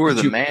who are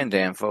the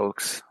Mandan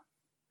folks?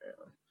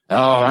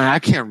 Oh, I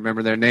can't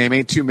remember their name.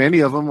 Ain't too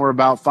many of them. We're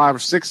about 5 or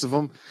 6 of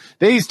them.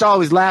 They used to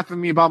always laugh at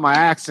me about my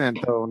accent,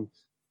 though, and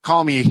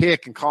call me a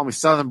hick and call me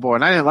Southern boy.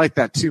 And I didn't like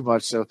that too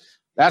much. So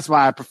that's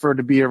why I preferred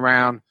to be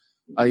around,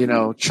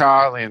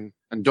 Charlie and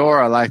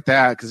Dora like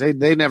that, because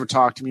they never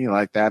talked to me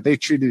like that.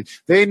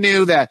 They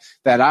knew that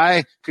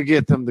I could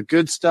get them the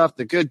good stuff,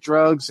 the good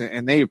drugs,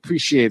 and they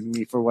appreciated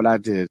me for what I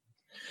did.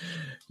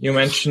 You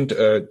mentioned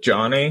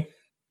Johnny.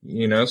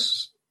 Who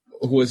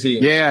was he?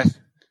 Yeah,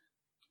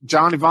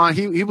 Johnny Vaughn.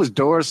 He was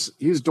Dora's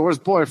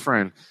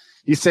boyfriend.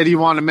 He said he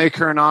wanted to make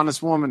her an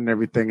honest woman and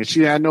everything, and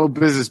she had no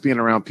business being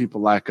around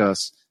people like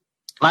us.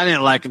 I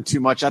didn't like him too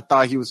much. I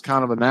thought he was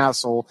kind of an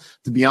asshole.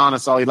 To be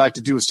honest, all he liked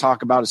to do was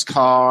talk about his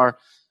car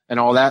and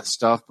all that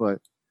stuff.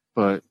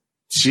 But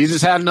she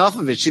just had enough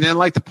of it. She didn't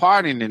like the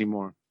partying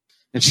anymore.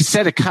 And she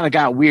said it kind of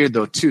got weird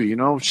though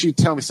too. She'd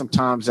tell me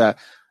sometimes that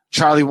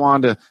Charlie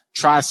wanted to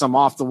try some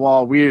off the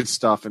wall weird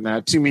stuff and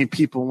that too many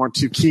people weren't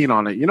too keen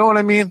on it. You know what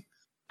I mean?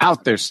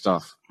 Out there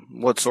stuff.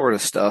 What sort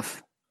of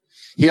stuff?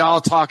 He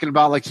all talking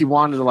about like he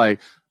wanted to like,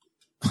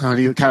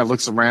 he kind of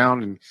looks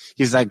around and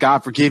he's like,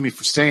 God forgive me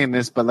for saying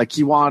this, but like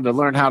he wanted to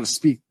learn how to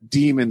speak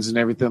demons and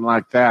everything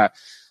like that.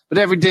 But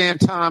every damn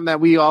time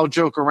that we all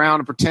joke around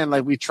and pretend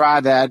like we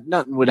tried that,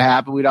 nothing would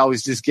happen. We'd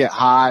always just get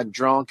high and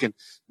drunk and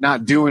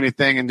not do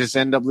anything and just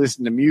end up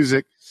listening to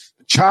music.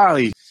 But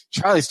Charlie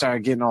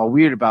started getting all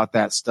weird about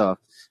that stuff.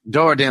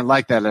 Dora didn't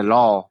like that at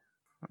all.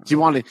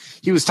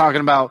 He was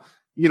talking about,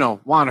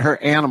 wanting to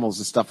hurt animals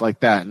and stuff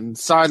like that. And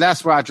sorry,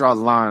 that's where I draw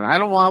the line.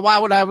 Why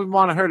would I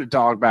want to hurt a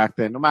dog back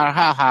then, no matter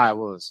how high I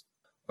was?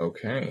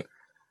 Okay.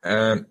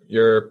 And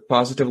you're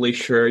positively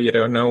sure you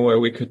don't know where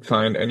we could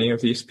find any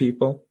of these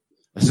people?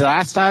 So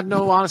I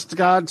know, honest to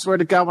God, swear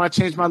to God, when I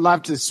changed my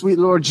life to the sweet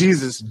Lord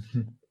Jesus,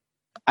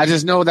 I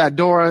just know that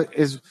Dora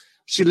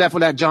she left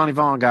with that Johnny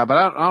Vaughn guy, but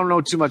I don't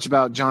know too much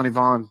about Johnny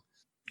Vaughn.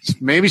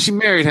 Maybe she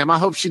married him. I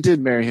hope she did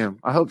marry him.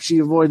 I hope she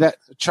avoided that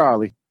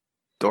Charlie.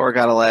 Dora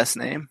got a last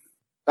name?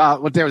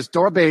 There was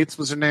Dora Bates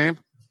was her name,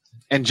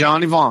 and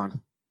Johnny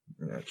Vaughn.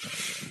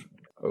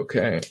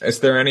 Okay. Is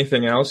there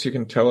anything else you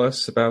can tell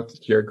us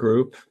about your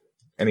group?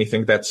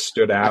 Anything that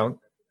stood out?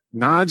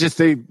 Nah, just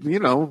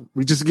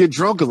we just get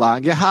drunk a lot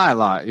and get high a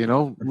lot,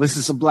 listen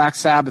to some Black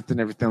Sabbath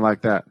and everything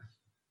like that.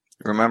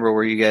 Remember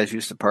where you guys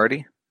used to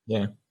party?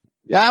 Yeah.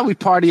 Yeah, we'd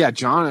party at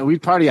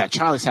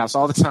Charlie's house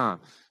all the time.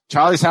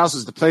 Charlie's house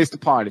was the place to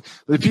party.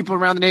 But the people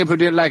around the neighborhood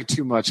didn't like it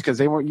too much because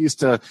they weren't used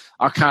to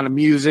our kind of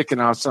music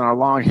and our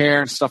long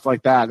hair and stuff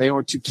like that. They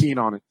weren't too keen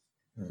on it.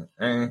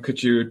 And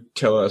could you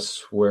tell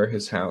us where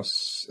his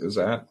house is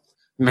at?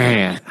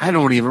 Man, I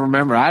don't even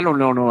remember. I don't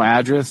know no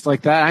address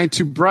like that. I ain't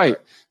too bright,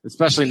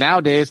 especially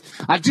nowadays.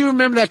 I do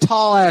remember that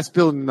tall-ass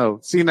building, though.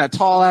 Seeing that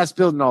tall-ass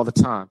building all the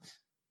time.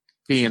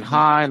 Being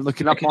high and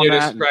looking up on that. Can you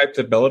describe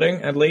the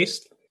building, at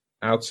least?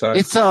 Outside?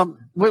 It's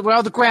where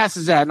all the grass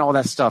is at and all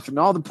that stuff, and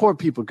all the poor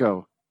people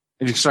go.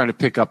 And you're starting to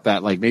pick up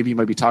that, like, maybe you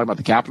might be talking about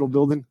the Capitol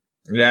building?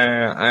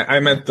 Yeah, I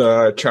meant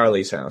the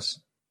Charlie's house.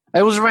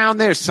 It was around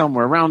there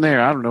somewhere, around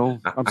there. I don't know.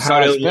 I'm How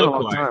sorry, did it's it been a look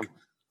long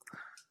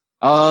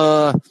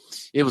like? time.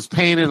 It was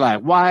painted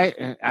like white.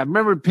 And I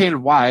remember it painted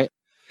white.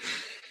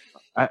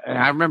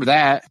 I remember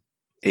that.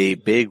 A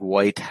big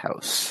white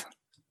house.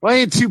 Well, it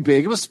ain't too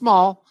big. It was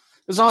small.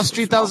 It was on a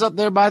street that was up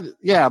there by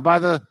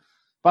the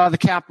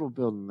Capitol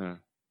building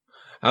there.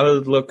 How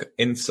did it look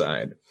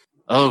inside?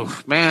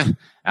 Oh man,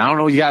 I don't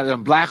know. You got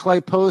them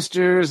blacklight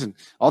posters and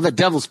all the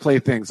Devil's Play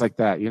things like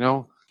that. You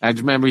know, I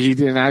remember he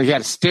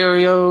had a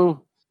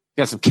stereo.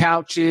 He had some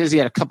couches. He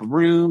had a couple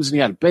rooms, and he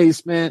had a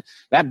basement.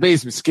 That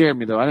basement scared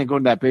me, though. I didn't go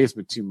in that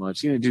basement too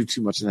much. He didn't do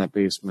too much in that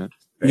basement.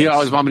 He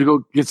always wanted me to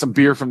go get some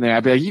beer from there.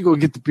 I'd be like, you go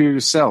get the beer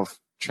yourself.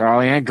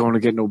 Charlie, I ain't going to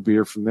get no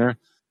beer from there.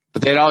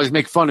 But they'd always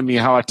make fun of me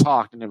how I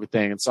talked and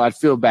everything, and so I'd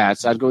feel bad.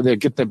 So I'd go there,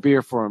 get the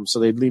beer for him, so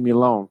they'd leave me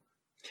alone.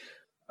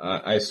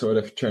 I sort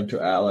of turned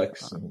to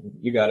Alex.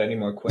 You got any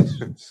more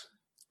questions?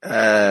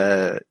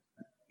 No,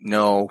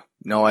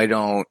 I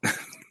don't.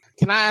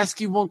 Can I ask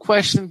you one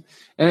question?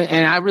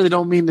 And I really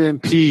don't mean to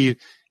impede.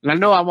 And I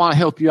know I want to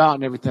help you out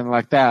and everything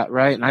like that,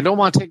 right? And I don't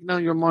want to take none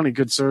of your money,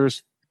 good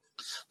sirs.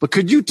 But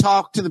could you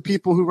talk to the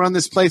people who run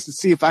this place and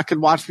see if I could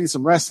watch me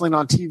some wrestling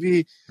on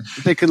TV?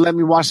 If they could let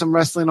me watch some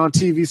wrestling on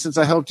TV since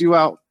I helped you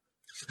out?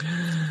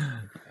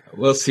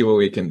 We'll see what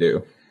we can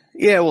do.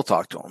 Yeah, we'll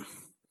talk to him.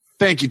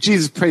 Thank you.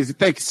 Jesus praise you.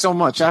 Thank you so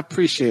much. I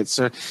appreciate it,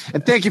 sir.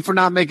 And thank you for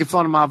not making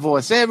fun of my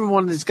voice.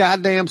 Everyone in this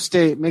goddamn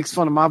state makes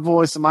fun of my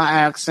voice and my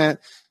accent.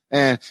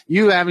 And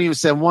you haven't even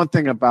said one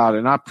thing about it,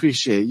 and I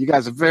appreciate it. You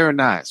guys are very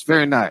nice.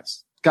 Very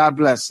nice. God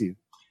bless you.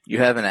 You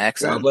have an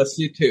accent? God bless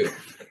you, too.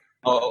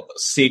 I'll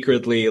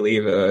secretly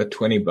leave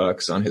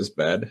 $20 on his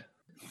bed.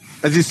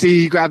 As you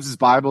see, he grabs his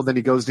Bible, then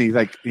he goes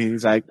and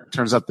he's like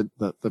turns up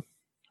the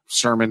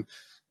sermon,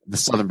 the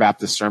Southern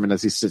Baptist sermon,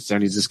 as he sits there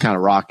and he's just kind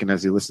of rocking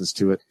as he listens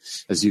to it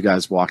as you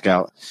guys walk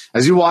out.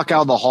 As you walk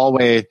out the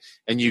hallway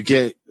and you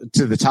get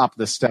to the top of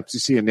the steps, you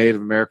see a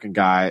Native American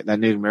guy. That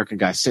Native American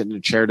guy sitting in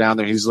a chair down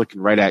there. He's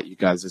looking right at you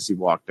guys as you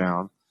walk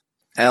down.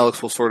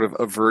 Alex will sort of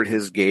avert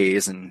his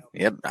gaze and,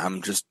 yep,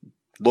 I'm just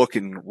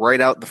looking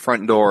right out the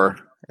front door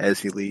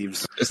as he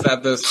leaves. Is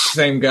that the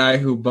same guy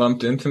who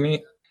bumped into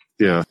me?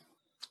 Yeah.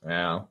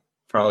 Yeah,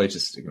 probably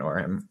just ignore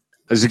him.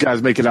 As you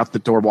guys make it out the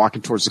door,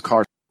 walking towards the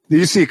car,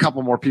 you see a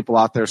couple more people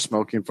out there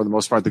smoking. For the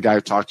most part, the guy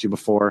who talked to you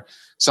before,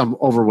 some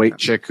overweight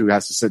chick who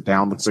has to sit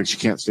down, looks like she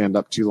can't stand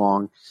up too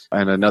long,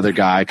 and another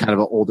guy, kind of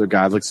an older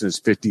guy, looks in his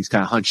 50s,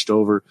 kind of hunched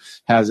over,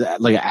 has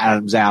like an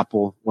Adam's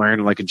apple,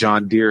 wearing like a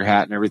John Deere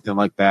hat and everything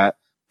like that,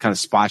 kind of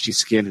spotchy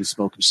skin, who's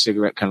smoking a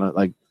cigarette, kind of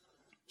like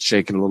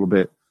shaking a little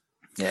bit.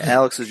 Yeah,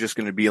 Alex is just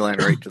going to beeline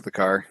right to the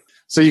car.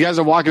 So you guys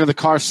are walking to the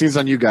car. Scenes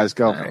on you guys.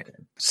 Go. Okay.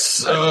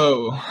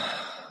 So,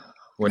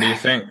 what do you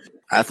think?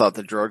 I thought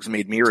the drugs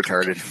made me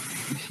retarded.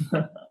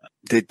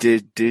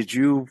 Did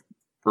you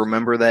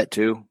remember that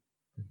too?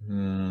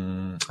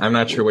 I'm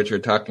not sure what you're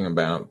talking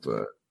about,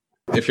 but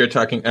if you're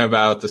talking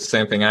about the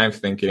same thing I'm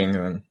thinking,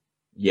 then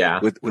yeah,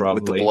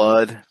 probably. With the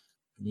blood.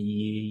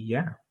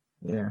 Yeah.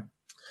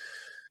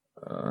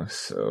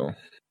 So,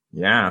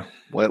 yeah.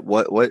 What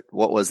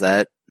was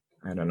that?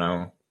 I don't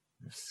know.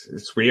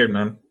 It's weird,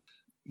 man.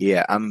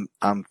 Yeah, I'm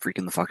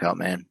freaking the fuck out,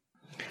 man.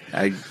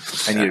 I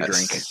need a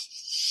drink.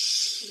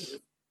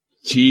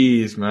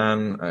 Jeez,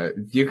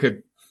 man. You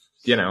could,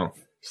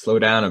 slow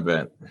down a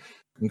bit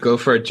and go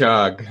for a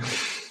jog.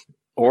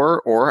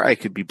 Or I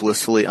could be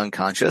blissfully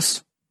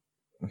unconscious.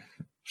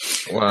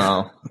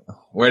 Well,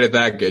 where did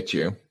that get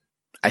you?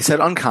 I said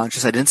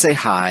unconscious. I didn't say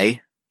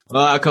high.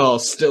 Well,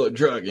 alcohol's still a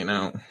drug,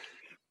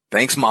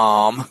 Thanks,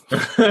 Mom.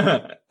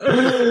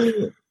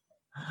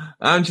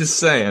 I'm just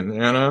saying,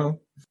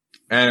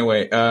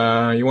 Anyway,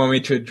 you want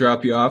me to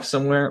drop you off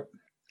somewhere?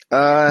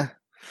 What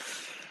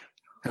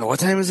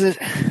time is it?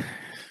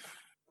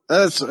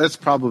 It's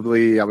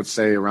probably, I would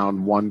say,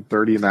 around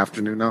 1:30 in the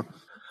afternoon now.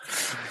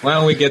 Why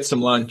don't we get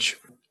some lunch?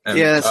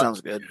 Yeah, that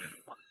sounds good.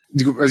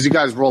 As you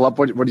guys roll up,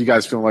 what do you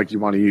guys feel like you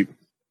want to eat?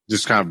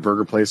 Just kind of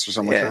burger place or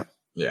something like that?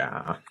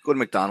 Yeah. Go to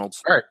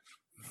McDonald's. All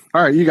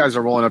right, you guys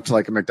are rolling up to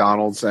like a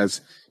McDonald's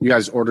as you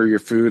guys order your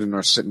food and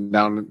are sitting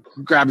down and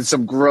grabbing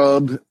some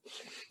grub,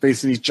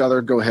 facing each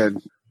other. Go ahead.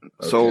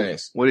 Okay. So,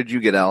 what did you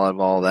get out of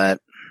all that?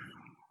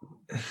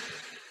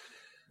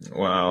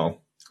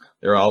 Well,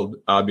 they're all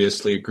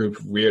obviously a group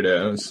of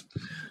weirdos, a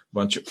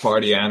bunch of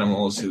party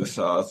animals who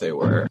thought they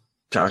were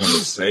talking to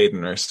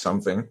Satan or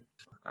something.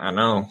 I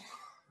know.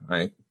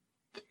 I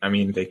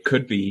mean, they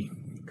could be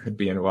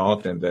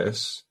involved in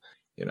this,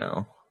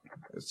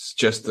 It's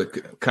just the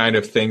kind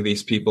of thing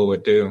these people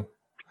would do.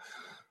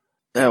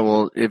 Yeah,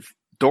 well, if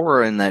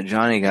Dora and that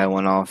Johnny guy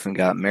went off and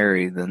got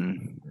married,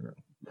 then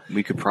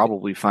we could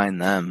probably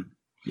find them.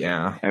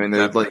 Yeah. I mean,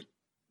 there's like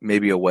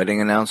maybe a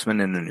wedding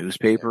announcement in a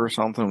newspaper or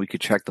something. We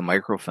could check the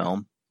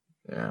microfilm.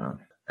 Yeah.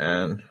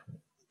 And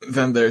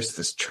then there's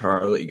this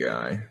Charlie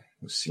guy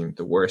who seemed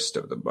the worst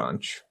of the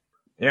bunch.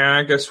 Yeah,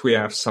 I guess we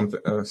have some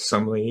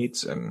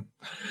leads, and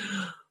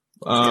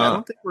I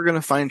don't think we're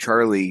gonna find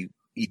Charlie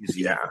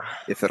easy,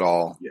 if at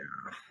all. Yeah,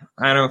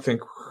 I don't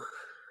think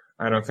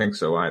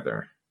so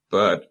either.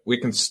 But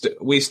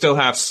we still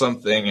have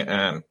something,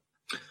 and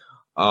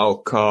I'll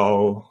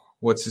call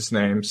what's his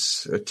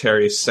name's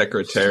Terry's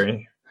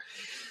secretary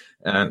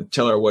and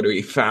tell her what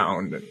we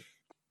found, and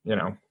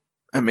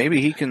and maybe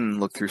he can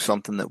look through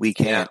something that we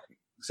can't. Yeah,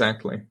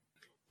 exactly.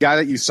 Guy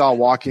that you saw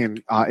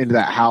walking into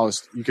that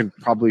house, you can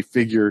probably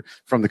figure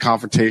from the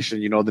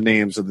confrontation, the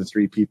names of the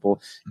three people.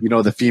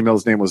 The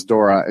female's name was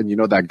Dora, and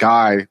that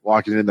guy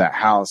walking into that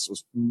house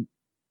was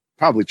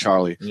probably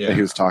Charlie that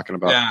he was talking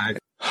about.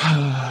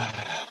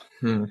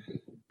 Yeah.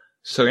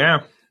 So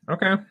yeah,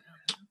 okay.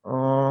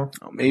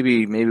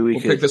 Maybe we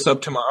could pick this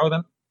up tomorrow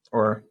then,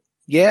 or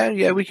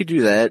yeah, we could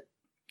do that.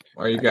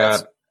 Or you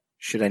got?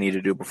 Should I need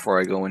to do before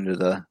I go into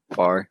the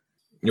bar?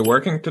 You're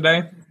working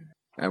today?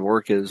 I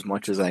work as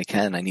much as I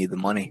can. I need the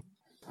money.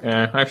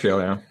 Yeah, I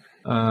feel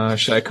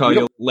should I call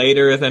you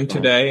later than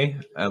today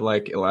at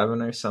like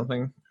 11 or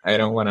something? I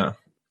don't want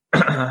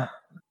to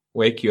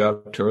wake you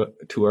up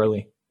too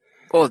early.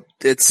 Well,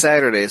 it's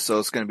Saturday, so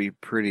it's going to be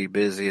pretty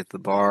busy at the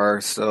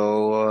bar.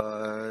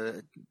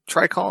 So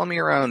try calling me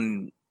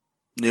around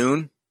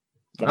noon,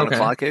 1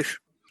 o'clock-ish.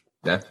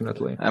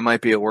 Definitely. I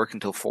might be at work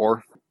until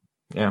 4.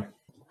 Yeah.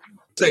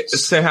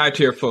 Say hi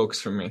to your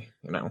folks from me,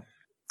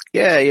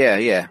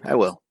 Yeah, I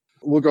will.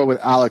 We'll go with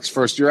Alex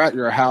first. You're at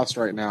your house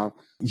right now.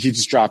 He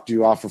just dropped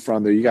you off in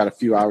front there. You got a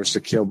few hours to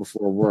kill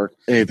before work.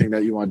 Anything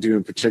that you want to do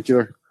in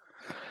particular?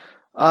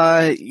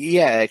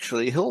 Yeah,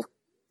 actually. He'll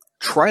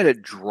try to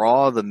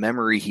draw the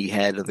memory he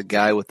had of the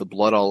guy with the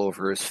blood all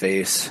over his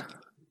face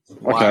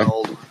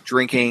while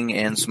drinking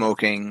and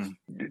smoking,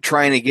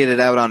 trying to get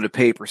it out onto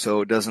paper so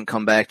it doesn't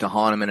come back to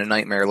haunt him in a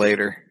nightmare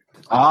later.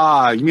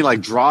 You mean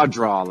like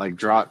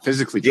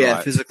physically draw?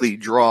 Yeah, physically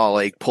draw,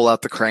 like pull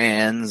out the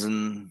crayons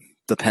and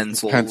the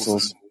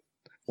pencils,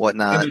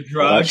 whatnot. And the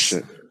drugs.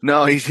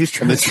 No, he's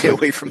trying to stay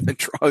away from the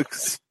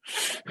drugs.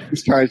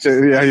 He's trying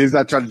to. He's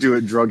not trying to do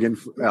it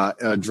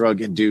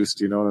drug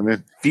induced. You know what I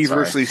mean?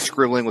 Feverishly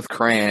scribbling with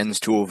crayons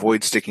to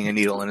avoid sticking a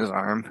needle in his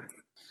arm.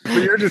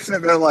 But you're just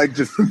sitting there like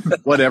just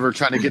whatever,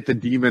 trying to get the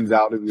demons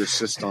out of your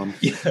system.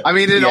 Yeah. I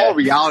mean, in all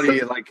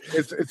reality, like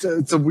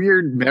it's a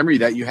weird memory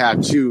that you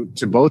have to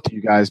both of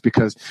you guys,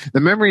 because the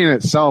memory in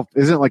itself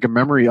isn't like a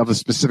memory of a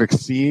specific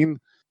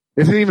scene.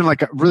 Isn't even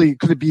like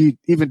could it be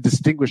even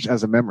distinguished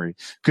as a memory?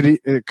 Could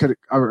it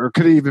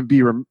even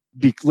be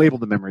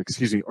labeled a memory,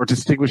 or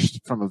distinguished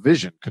from a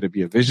vision? Could it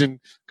be a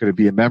vision? Could it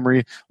be a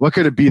memory? What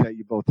could it be that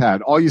you both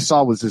had? All you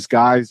saw was this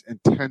guy's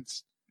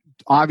intense,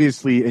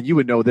 obviously, and you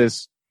would know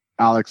this,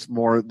 Alex,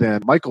 more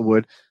than Michael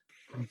would,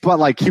 but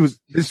like his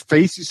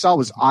face you saw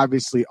was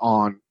obviously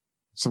on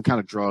some kind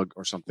of drug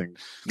or something.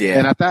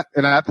 Yeah.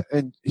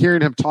 And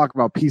hearing him talk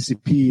about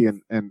PCP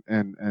and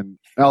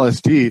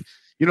LSD,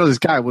 this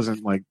guy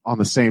wasn't like on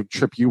the same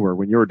trip you were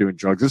when you were doing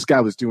drugs. This guy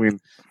was doing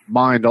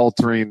mind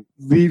altering,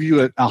 leave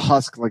you a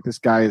husk like this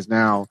guy is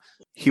now.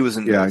 He was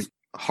in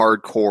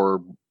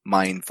hardcore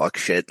mind fuck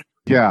shit.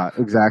 Yeah,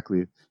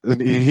 exactly.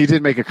 And he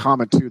did make a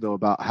comment too, though,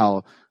 about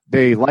how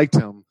they liked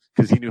him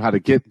because he knew how to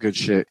get good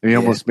shit. And he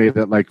almost made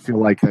it feel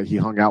like that he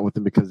hung out with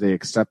them because they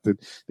didn't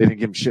give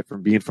him shit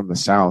from being from the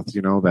South,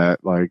 that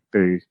like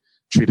they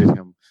treated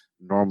him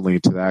normally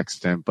to that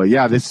extent. But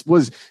yeah,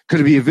 could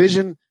it be a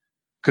vision?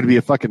 Could it be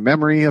a fucking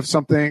memory of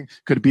something?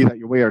 Could it be that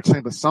your way are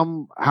saying, but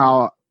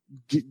somehow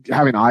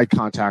having eye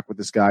contact with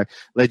this guy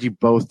led you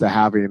both to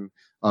having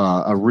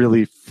a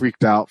really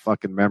freaked out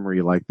fucking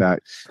memory like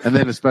that. And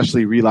then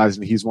especially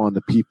realizing he's one of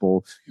the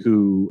people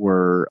who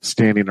were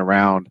standing there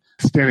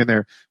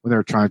when they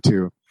were trying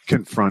to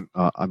confront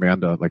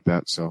Amanda like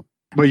that. So,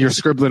 but you're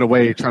scribbling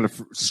away, trying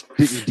to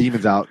get your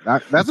demons out.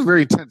 That's a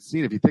very intense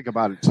scene if you think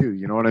about it too.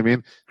 You know what I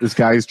mean? This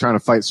guy who's trying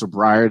to fight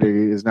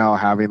sobriety is now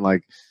having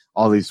like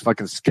all these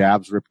fucking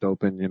scabs ripped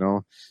open,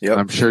 Yep.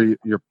 I'm sure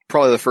you're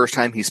probably the first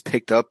time he's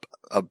picked up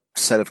a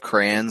set of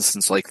crayons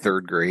since like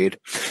 3rd grade.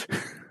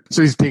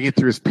 So he's digging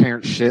through his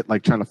parents' shit,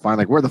 like trying to find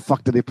like, where the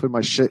fuck did they put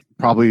my shit?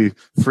 Probably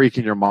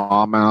freaking your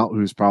mom out,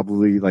 who's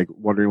probably like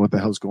wondering what the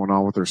hell's going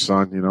on with her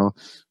son,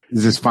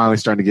 He's just finally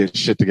starting to get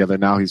shit together.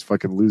 Now he's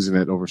fucking losing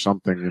it over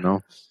something,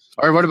 All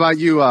right, what about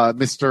you,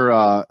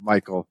 Mr.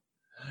 Michael?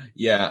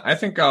 Yeah, I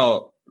think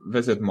I'll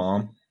visit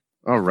mom.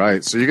 All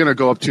right, so you're going to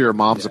go up to your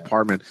mom's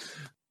apartment.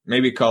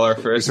 Maybe call her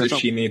first if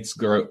she needs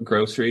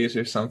groceries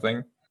or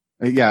something.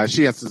 Yeah,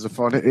 she answers the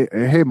phone.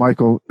 Hey,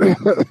 Michael.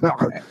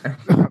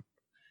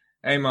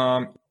 Hey,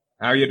 Mom.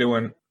 How you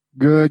doing?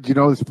 Good.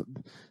 This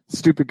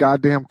stupid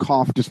goddamn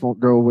cough just won't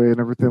go away and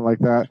everything like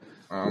that.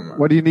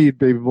 What do you need,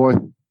 baby boy?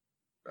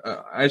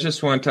 I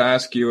just want to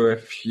ask you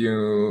if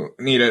you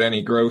needed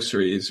any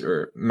groceries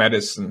or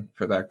medicine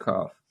for that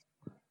cough.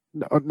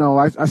 No,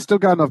 I still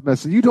got enough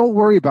medicine. You don't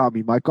worry about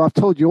me, Michael. I've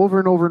told you over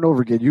and over and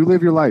over again. You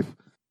live your life.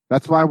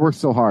 That's why I work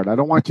so hard. I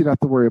don't want you to have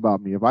to worry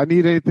about me. If I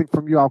need anything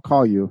from you, I'll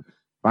call you.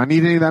 If I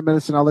need any of that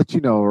medicine, I'll let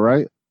you know. All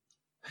right?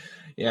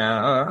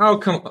 Yeah, I'll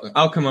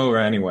come over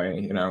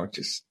anyway.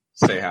 Just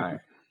say hi.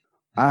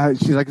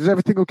 She's like, is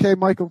everything okay,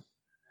 Michael?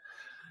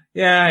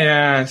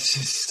 Yeah. It's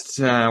just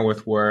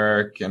with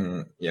work,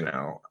 and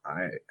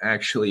I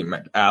actually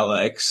met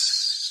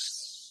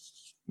Alex.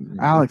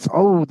 Alex,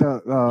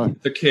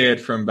 the kid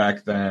from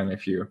back then,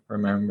 if you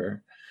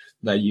remember,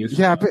 that youth.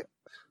 Yeah,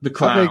 the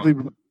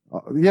clown.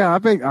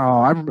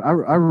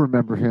 I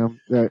remember him.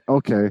 Yeah,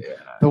 okay, yeah.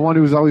 The one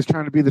who was always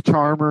trying to be the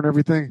charmer and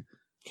everything.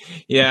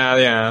 Yeah,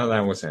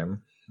 that was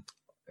him.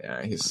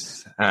 Yeah,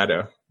 he's had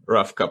a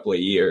rough couple of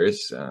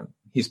years.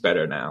 He's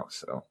better now.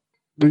 So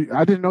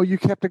I didn't know you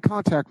kept in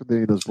contact with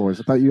any of those boys.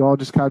 I thought you all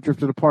just kind of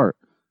drifted apart.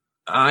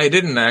 I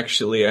didn't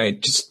actually. I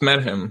just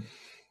met him,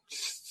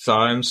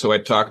 saw him, so I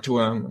talked to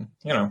him.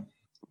 You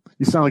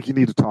sound like you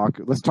need to talk.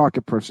 Let's talk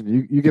in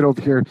person. You get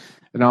over here,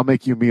 and I'll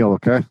make you a meal.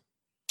 Okay.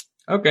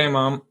 Okay,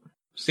 Mom.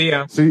 See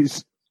ya.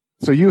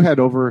 So you head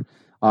over.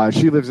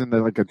 She lives in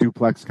a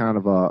duplex kind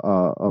of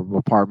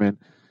apartment.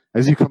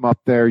 As you come up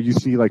there, you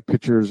see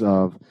pictures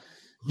of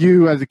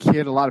you as a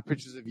kid. A lot of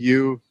pictures of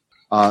you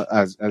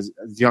as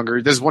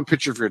younger. There's one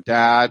picture of your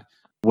dad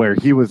where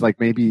he was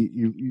maybe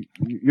you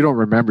don't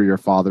remember your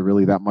father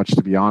really that much,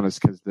 to be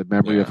honest, because the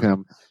memory of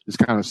him just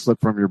kind of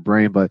slipped from your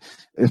brain. But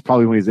it's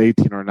probably when he's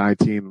 18 or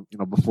 19,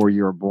 before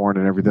you were born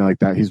and everything like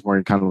that. He's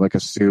wearing kind of a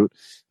suit,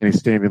 and he's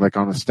standing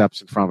on the steps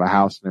in front of a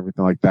house and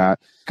everything like that.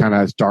 Kind of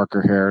has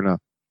darker hair and a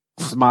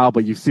smile,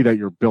 but you see that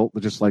you're built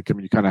just like him.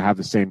 You kind of have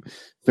the same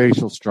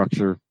facial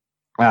structure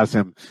as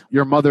him.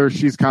 Your mother,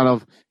 she's kind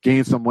of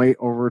gained some weight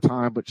over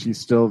time, but she's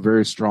still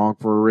very strong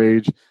for her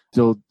age.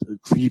 Still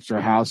keeps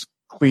her house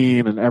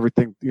clean and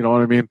everything, you know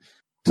what I mean,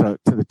 to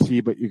the T.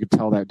 But you can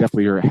tell that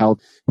definitely her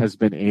health has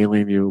been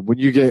ailing you. When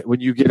you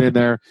get in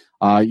there,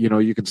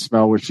 you can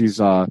smell where she's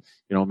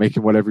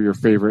making whatever your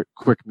favorite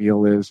quick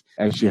meal is,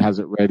 and she has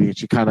it ready. And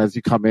she kind of, as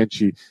you come in,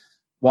 she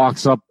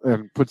walks up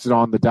and puts it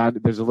on the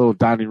dining. There's a little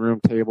dining room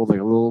table, a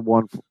little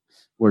one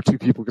where two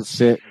people can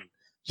sit.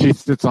 She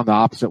sits on the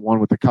opposite one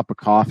with a cup of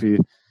coffee,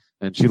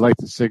 and she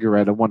lights a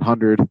cigarette at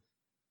 100.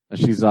 And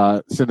she's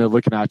sitting there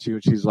looking at you,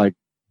 and she's like,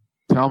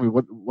 "Tell me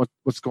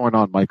what's going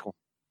on, Michael?"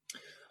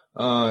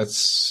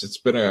 It's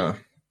been a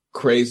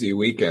crazy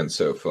weekend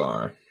so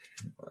far.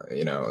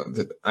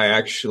 I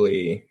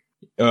actually,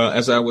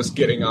 as I was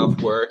getting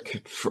off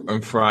work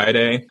on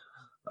Friday,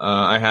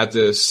 I had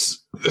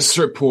this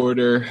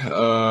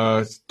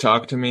reporter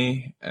talk to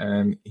me,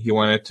 and he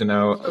wanted to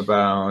know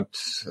about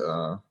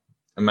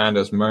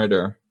Amanda's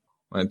murder.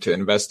 Wanted to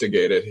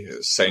investigate it. He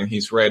was saying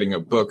he's writing a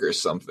book or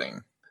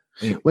something.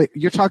 Wait,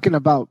 you're talking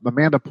about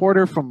Amanda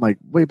Porter from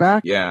way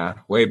back? Yeah,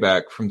 way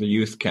back from the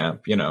youth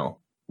camp.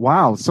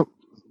 Wow. So,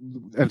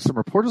 and some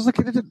reporters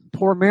looking at it.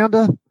 Poor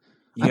Amanda.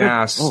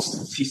 Yeah,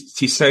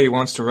 he said he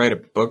wants to write a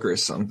book or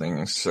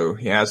something, so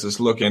he has us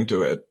look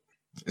into it.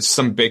 It's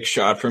some big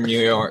shot from New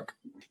York.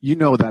 You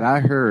know that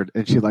I heard,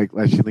 and she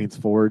she leans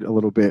forward a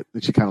little bit,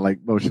 and she kind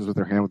of motions with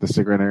her hand with the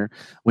cigarette in her.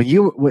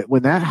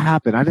 When that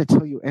happened, I didn't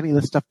tell you any of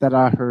the stuff that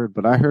I heard,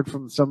 but I heard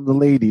from some of the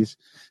ladies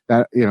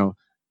that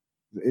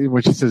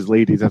when she says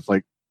ladies, that's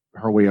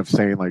her way of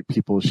saying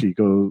people she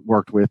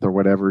worked with or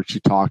whatever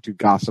she talked to,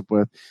 gossip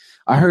with.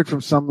 I heard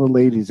from some of the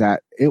ladies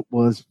that it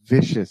was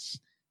vicious.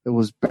 It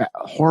was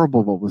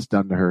horrible what was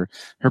done to her.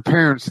 Her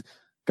parents,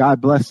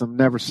 God bless them,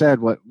 never said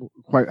what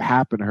quite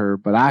happened to her,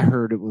 but I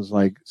heard it was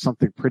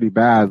something pretty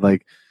bad,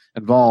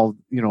 involved,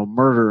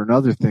 murder and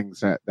other things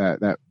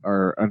that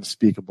are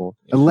unspeakable.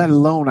 And let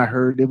alone I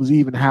heard it was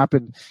even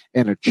happened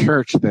in a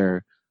church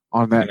there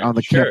on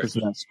the campus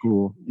of that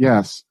school.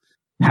 Yes.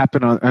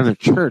 Happened in a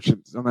church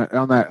on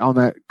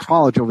that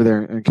college over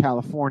there in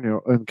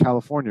California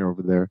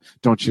over there.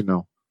 Don't you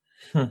know?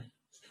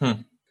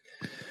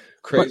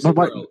 Crazy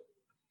world.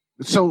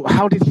 So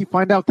how did he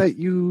find out that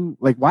you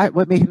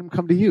what made him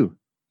come to you?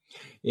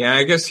 Yeah,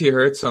 I guess he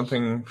heard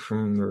something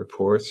from the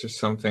reports or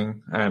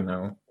something. I don't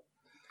know.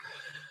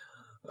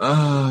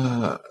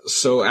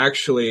 So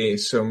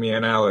me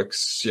and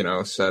Alex,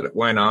 said,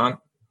 why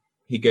not?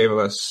 He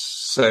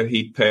said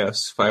he'd pay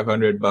us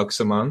 $500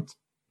 a month.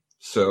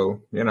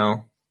 So,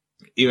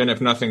 even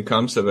if nothing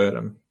comes of it,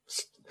 at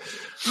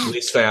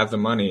least I have the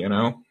money,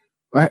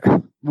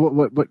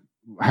 What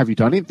have you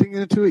done anything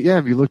into it? Yeah.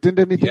 Have you looked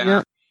into anything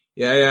yet?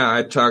 Yeah.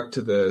 I talked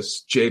to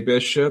this Jay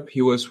Bishop.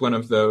 He was one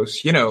of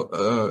those,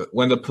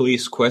 when the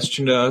police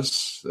questioned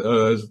us,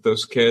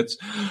 those kids,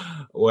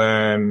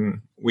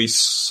 when we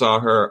saw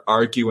her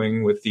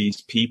arguing with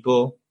these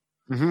people.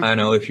 Mm-hmm. I don't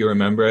know if you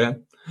remember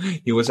it.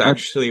 He was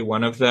actually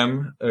one of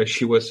them.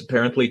 She was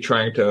apparently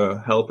trying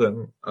to help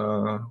him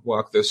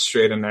walk the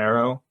straight and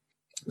narrow.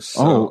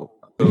 So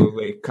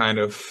they kind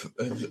of,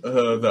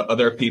 the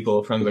other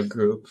people from the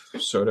group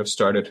sort of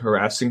started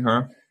harassing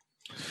her.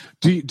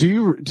 Do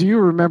you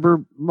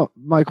remember,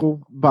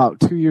 Michael, about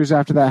 2 years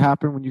after that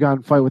happened when you got in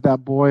a fight with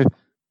that boy?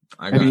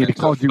 I got into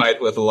a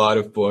fight with a lot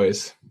of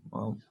boys.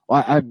 Well,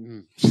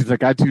 she's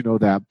like, I do know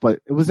that, but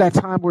it was that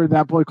time where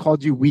that boy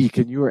called you weak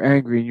and you were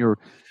angry and you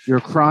were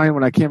crying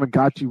when I came and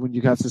got you when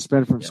you got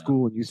suspended from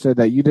school, and you said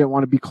that you didn't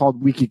want to be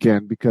called weak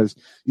again because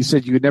you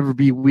said you would never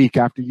be weak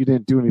after you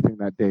didn't do anything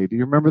that day. Do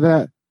you remember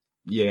that?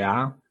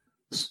 Yeah.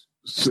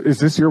 So is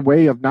this your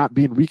way of not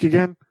being weak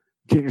again?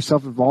 Getting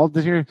yourself involved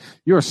in here?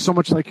 You are so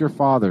much like your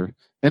father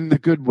in the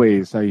good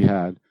ways that he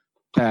had.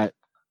 That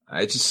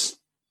I just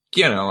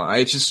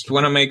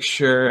want to make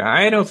sure.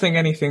 I don't think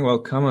anything will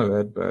come of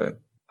it, but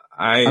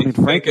I think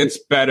frankly, it's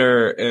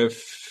better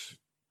if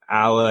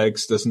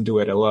Alex doesn't do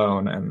it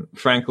alone. And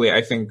frankly,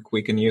 I think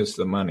we can use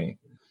the money.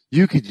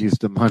 You could use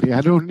the money.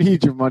 I don't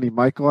need your money,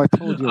 Michael. I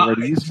told you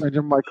already. You spend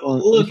your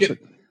Michael.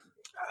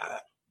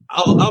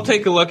 I'll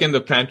take a look in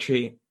the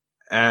pantry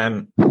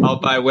and I'll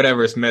buy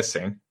whatever's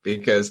missing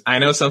because I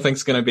know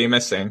something's going to be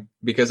missing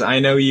because I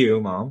know you,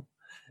 Mom,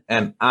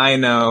 and I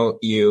know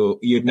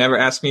you'd never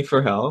ask me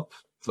for help,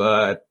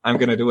 but I'm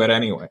going to do it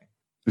anyway.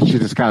 She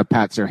just kind of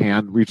pats her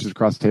hand, reaches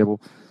across the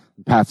table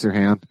and pats her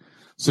hand.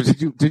 So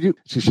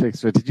she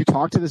shakes her. Did you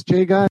talk to this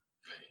Jay guy?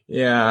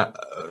 Yeah.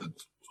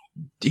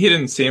 He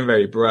didn't seem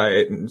very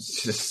bright and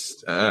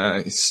just,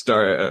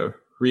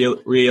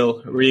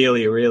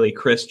 really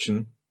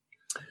Christian.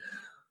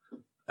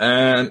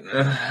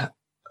 And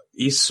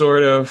he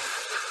sort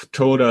of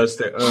told us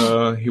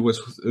that he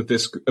was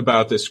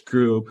about this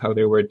group, how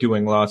they were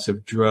doing lots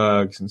of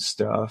drugs and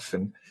stuff,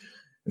 and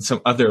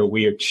some other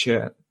weird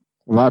shit.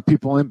 A lot of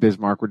people in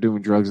Bismarck were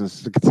doing drugs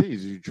and continue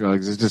to do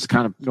drugs. It's just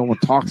kind of no one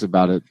talks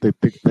about it. They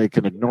think they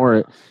can ignore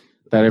it,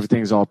 that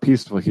everything's all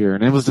peaceful here.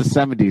 And it was the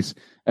 70s.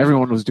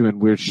 Everyone was doing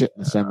weird shit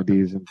in the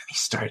 70s. And he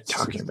started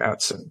talking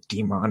about some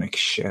demonic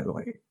shit,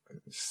 like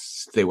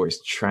they were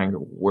trying to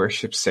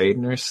worship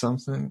Satan or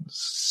something.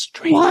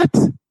 Strange. What?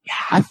 Yeah.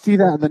 I see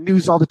that in the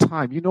news all the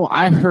time. You know,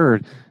 I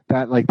heard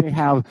that like they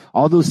have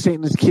all those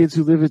Satanist kids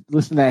who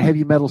listen to that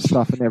heavy metal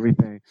stuff and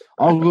everything.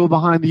 All go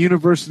behind the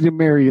University of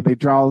Mary and they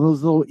draw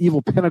those little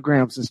evil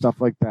pentagrams and stuff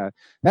like that.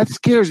 That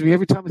scares me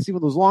every time I see one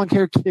of those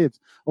long-haired kids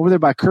over there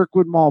by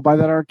Kirkwood Mall, by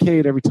that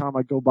arcade. Every time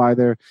I go by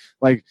there,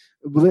 like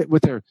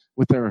with their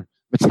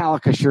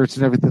Metallica shirts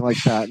and everything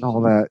like that and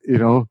all that, you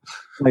know,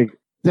 like.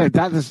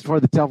 That is for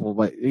the devil,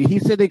 but he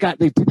said they did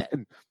that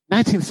in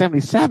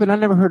 1977. I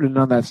never heard of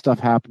none of that stuff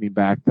happening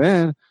back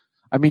then.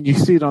 I mean, you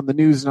see it on the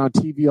news and on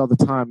TV all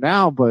the time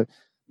now, but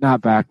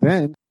not back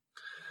then.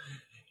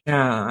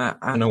 Yeah,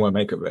 I don't know what to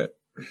make of it.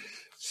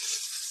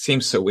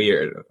 Seems so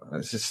weird.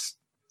 It just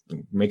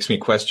makes me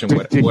question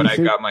what I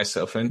got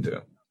myself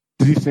into.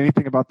 Did he say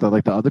anything about the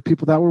other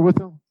people that were with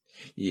him?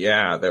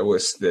 Yeah, there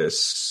was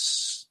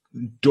this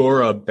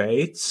Dora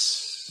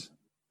Bates,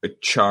 a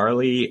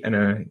Charlie, and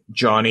a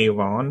Johnny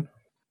Vaughn.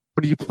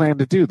 What do you plan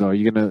to do, though? Are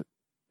you going to,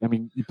 I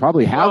mean, you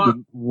probably have a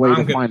way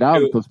to find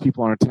out if those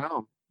people are in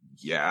town.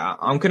 Yeah,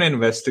 I'm going to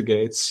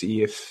investigate,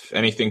 see if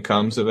anything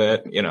comes of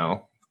it, you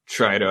know,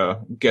 try to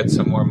get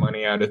some more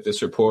money out of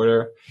this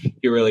reporter.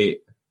 He really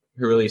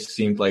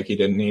seemed like he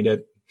didn't need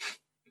it.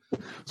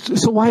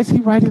 So why is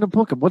he writing a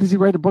book? What does he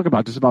write a book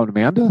about? Just about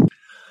Amanda?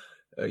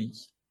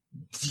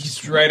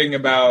 He's writing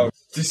about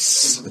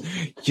this,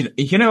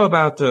 you know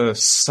about the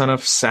son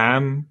of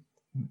Sam?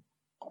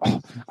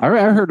 I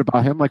heard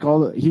about him. Like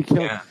he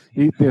killed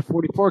the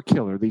 44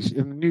 killer.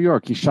 In New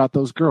York, he shot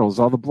those girls,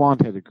 all the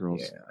blonde-headed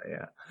girls.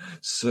 Yeah.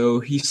 So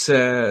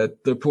the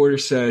reporter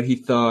said he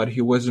thought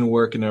he wasn't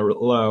working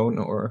alone,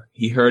 or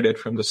he heard it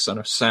from the son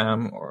of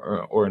Sam,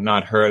 or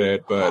not heard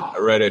it, but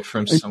read it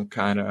from some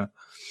kind of.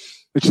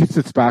 She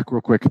sits back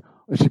real quick.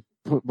 She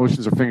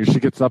motions her fingers. She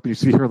gets up, and you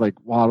see her like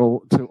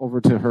waddle over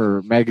to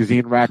her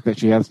magazine rack that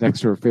she has next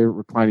to her favorite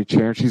reclining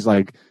chair. And she's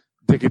like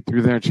digging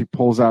through there, and she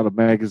pulls out a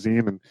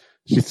magazine, and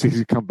she sees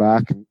you come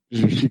back, and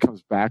she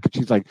comes back, and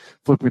she's like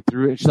flipping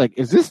through it. And she's like,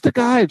 "Is this the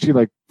guy?" And she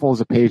like pulls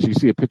a page. And you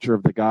see a picture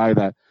of the guy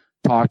that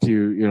talked to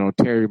you, you know,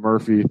 Terry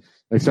Murphy,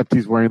 except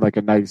he's wearing like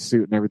a nice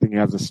suit and everything. He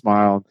has a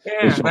smile.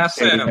 Yeah, that's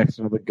him. Next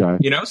to another guy.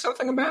 You know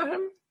something about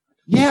him?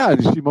 Yeah,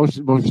 and she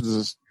motions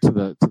us to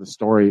the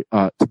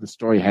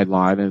story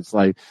headline, and it's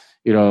like,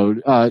 you know,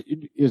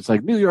 it's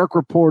like New York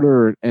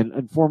reporter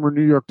and former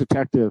New York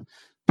detective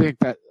think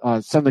that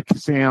Son of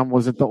Sam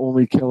wasn't the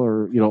only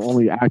killer, you know,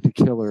 only active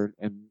killer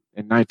in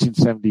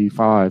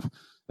 1975.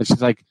 And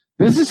she's like,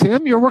 "This is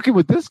him? You're working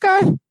with this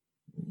guy?"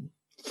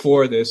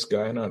 For this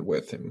guy, not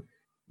with him.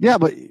 Yeah,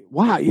 but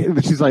why?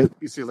 But she's like,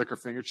 you see, like her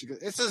finger. She goes,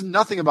 "It says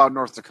nothing about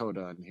North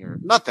Dakota in here.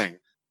 Nothing."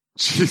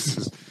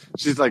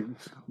 She's like,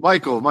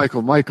 Michael.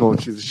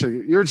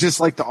 You're just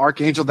like the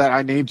archangel that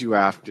I named you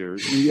after,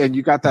 and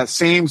you got that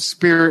same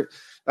spirit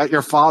that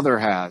your father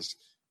has.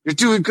 You're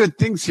doing good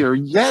things here.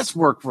 Yes,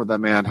 work for the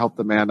man, help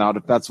the man out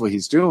if that's what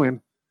he's doing.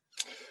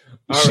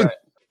 All right.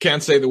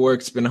 Can't say the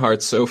work's been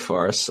hard so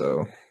far,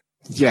 so.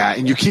 Yeah,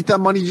 and you keep that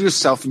money to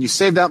yourself, and you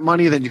save that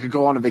money, then you could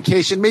go on a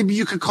vacation. Maybe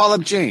you could call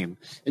up Jane,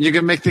 and you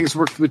can make things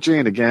work with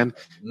Jane again.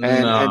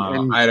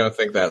 I don't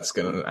think that's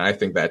gonna. I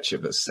think that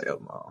ship has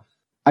sailed, Mo.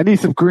 I need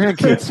some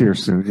grandkids here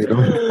soon, you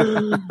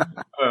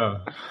know?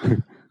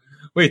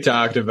 We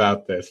talked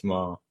about this,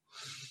 Ma.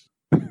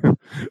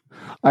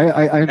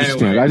 I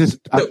understand.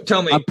 Anyway,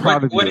 tell me, I'm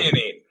proud of what you. do you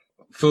need?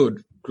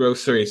 Food,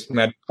 groceries,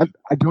 I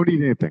don't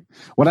need anything.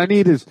 What I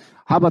need is,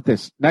 how about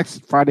this?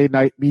 Next Friday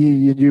night,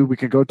 me and you, we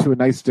can go to a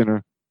nice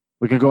dinner.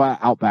 We can go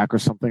out back or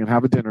something and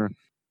have a dinner.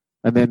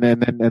 And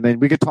then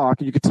we could talk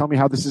and you could tell me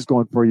how this is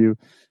going for you.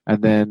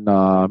 And then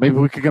maybe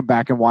we could come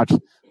back and watch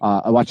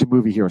a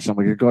movie here or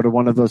something. We could go to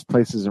one of those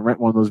places and rent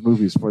one of those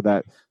movies for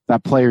that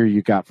player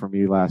you got from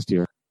me last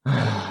year.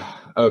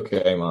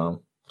 Okay,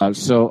 Mom.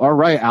 So, all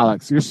right,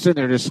 Alex, you're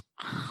sitting there just,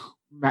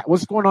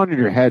 what's going on in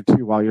your head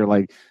too while you're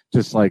like,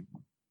 just like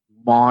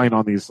mawing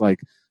on these like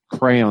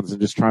crayons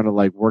and just trying to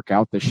like work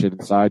out this shit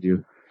inside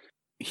you?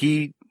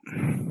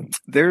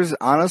 There's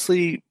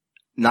honestly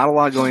not a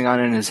lot going on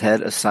in his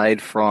head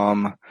aside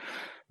from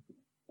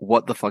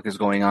what the fuck is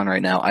going on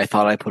right now. I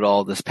thought I put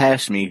all this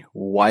past me.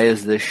 Why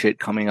is this shit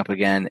coming up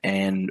again?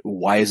 And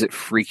why is it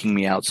freaking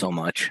me out so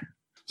much?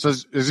 So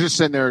is you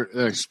sitting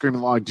there screaming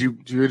along? Do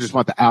you just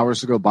want the hours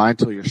to go by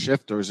until your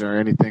shift, or is there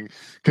anything?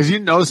 Because you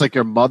notice like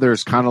your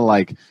mother's kind of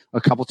like a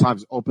couple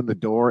times opened the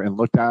door and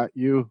looked at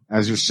you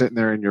as you're sitting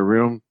there in your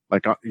room,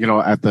 like you know,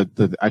 at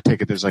the I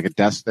take it there's like a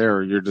desk there,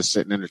 or you're just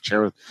sitting in a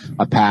chair with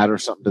a pad or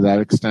something to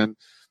that extent,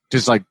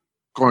 just like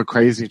going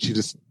crazy. And she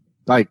just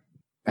like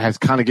has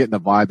kind of getting the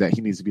vibe that he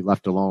needs to be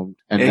left alone.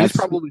 And yeah, he's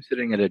probably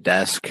sitting at a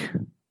desk.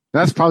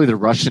 That's probably the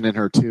Russian in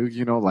her too,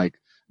 you know, like.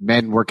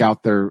 Men work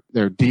out their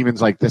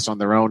demons like this on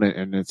their own,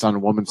 and it's on a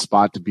woman's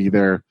spot to be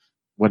there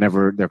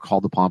whenever they're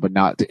called upon, but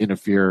not to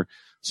interfere.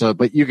 So,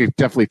 but you can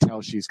definitely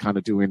tell she's kind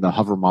of doing the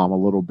hover mom a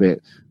little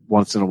bit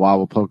once in a while.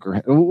 We'll poke her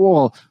head.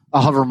 Well,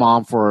 a hover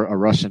mom for a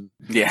Russian.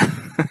 Yeah.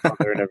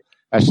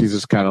 As she's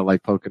just kind of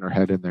like poking her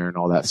head in there and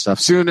all that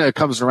stuff. Soon it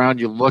comes around,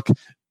 you look,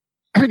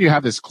 and you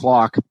have this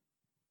clock.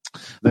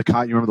 You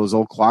remember those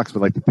old clocks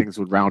with like the things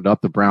would round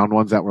up, the brown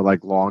ones that were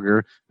like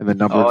longer, and the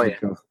numbers would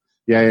go.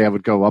 Yeah,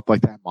 would go up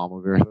like that. Mom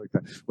would very like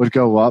that. Would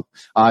go up.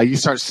 You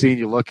start seeing,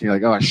 you look, and you're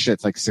like, oh shit,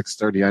 it's like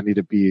 6:30. I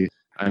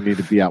need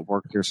to be at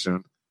work here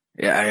soon.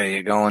 Yeah, I gotta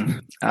get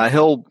going.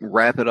 He'll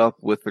wrap it up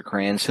with the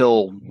crayons.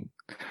 He'll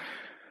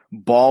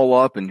ball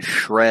up and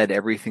shred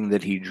everything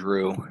that he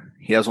drew.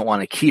 He doesn't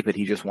want to keep it.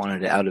 He just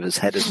wanted it out of his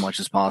head as much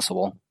as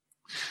possible.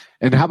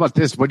 And how about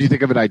this? What do you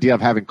think of an idea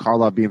of having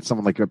Carla being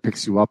someone like that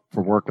picks you up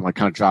for work and like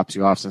kind of drops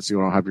you off since you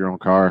don't have your own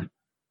car?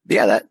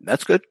 Yeah,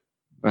 that's good.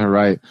 All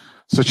right.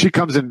 So she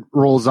comes and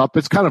rolls up.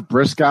 It's kind of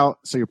brisk out,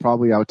 so you're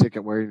probably, I would take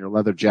it, wearing your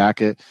leather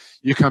jacket.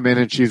 You come in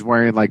and she's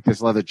wearing like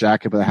this leather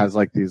jacket, but it has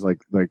like these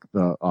like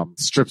the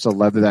strips of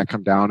leather that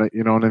come down it.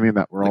 You know what I mean?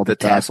 That were all the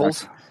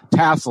tassels.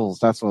 Tassels.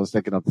 That's what I was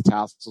thinking of. The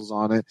tassels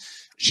on it.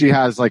 She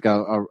has like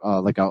a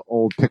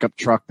old pickup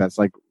truck that's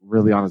like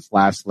really on its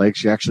last leg.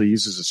 She actually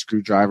uses a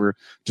screwdriver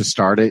to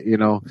start it. You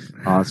know,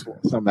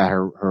 something that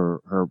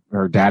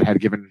her dad had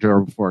given to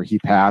her before he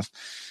passed.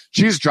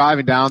 She's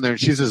driving down there and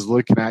she's just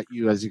looking at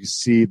you. As you can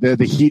see, the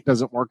heat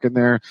doesn't work in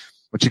there,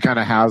 but she kind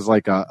of has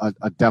like a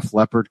Def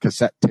Leppard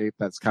cassette tape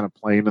that's kind of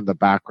playing in the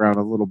background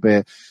a little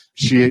bit.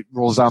 She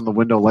rolls down the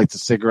window, lights a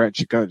cigarette, and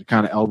she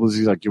kind of elbows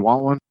you like, you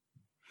want one?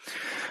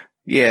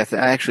 Yeah,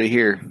 actually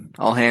here,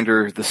 I'll hand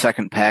her the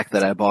second pack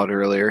that I bought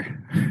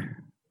earlier.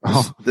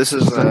 This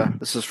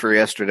is for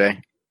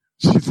yesterday.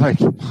 She's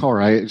like, all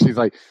right. And she's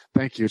like,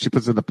 thank you. She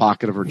puts it in the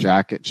pocket of her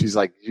jacket. She's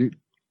like,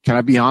 can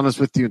I be honest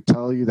with you and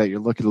tell you that you're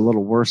looking a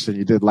little worse than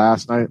you did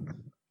last night?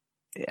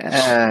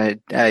 Yeah,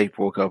 I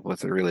woke up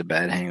with a really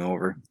bad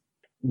hangover.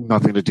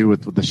 Nothing to do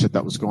with the shit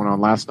that was going on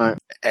last night?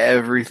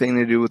 Everything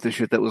to do with the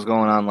shit that was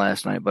going on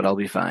last night, but I'll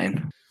be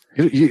fine.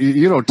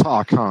 You don't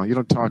talk, huh? You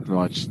don't talk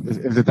much.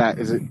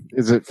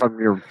 Is it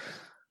from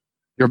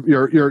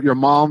your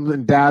mom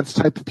and dad's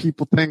type of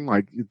people thing?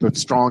 Like the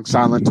strong,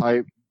 silent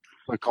type,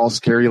 like all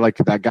scary, like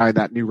that guy in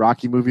that new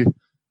Rocky movie?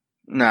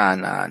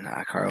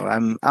 Nah,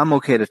 Carl. I'm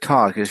okay to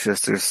talk. It's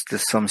just there's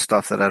just some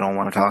stuff that I don't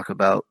want to talk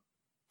about.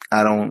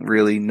 I don't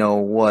really know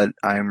what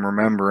I'm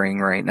remembering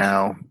right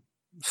now,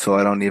 so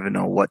I don't even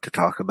know what to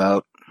talk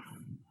about.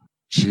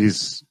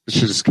 She's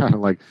just kind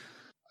of like,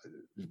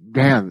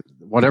 man,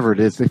 whatever it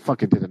is, they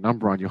fucking did a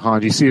number on you, huh?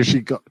 And you see her,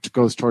 she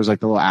goes towards like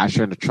the little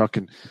ashtray in the truck,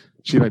 and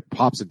she like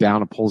pops it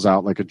down and pulls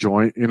out like a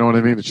joint. You know what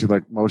I mean? And she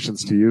like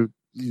motions to you.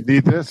 You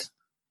need this?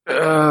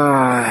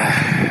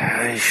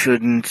 I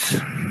shouldn't.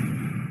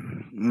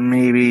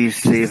 Maybe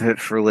save it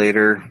for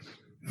later.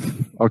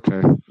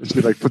 Okay.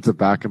 She like puts it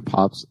back and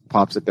pops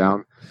it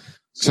down.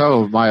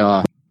 So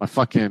my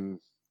fucking,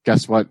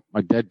 guess what? My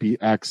deadbeat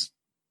ex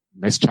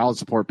missed child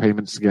support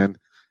payments again.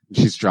 And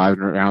she's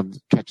driving around,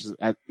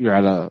 you're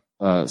at a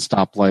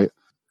stoplight.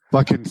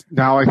 Fucking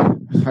now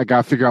I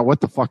gotta figure out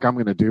what the fuck I'm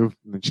gonna do.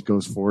 And then she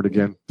goes forward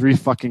again. 3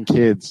 fucking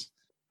kids.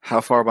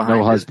 How far behind?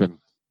 No husband.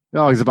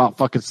 No, he's about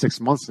fucking 6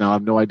 months now. I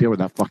have no idea where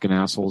that fucking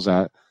asshole's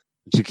at.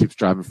 She keeps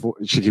driving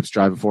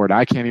forward.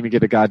 I can't even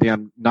get a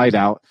goddamn night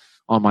out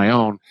on my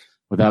own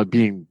without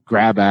being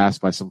grab-assed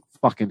by some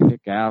fucking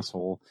hick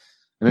asshole.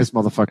 And this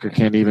motherfucker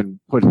can't even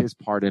put his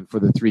part in for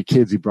the 3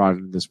 kids he brought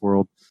into this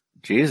world.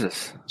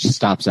 Jesus. She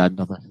stops at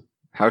another.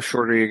 How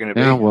short are you going to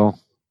be? Yeah, well,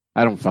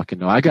 I don't fucking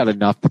know. I got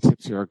enough. The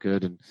tips here are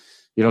good, and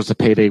it's a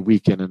payday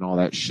weekend and all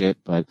that shit.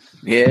 But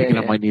yeah, thinking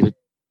I might need it.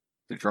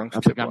 The drunks. I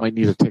think I might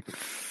need to take.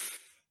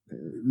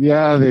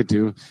 Yeah, they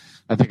do.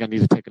 I think I need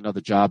to take another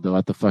job though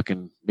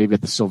maybe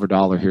at the Silver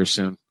Dollar here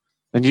soon.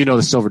 And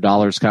the Silver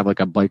Dollar is kind of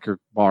like a biker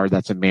bar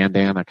that's in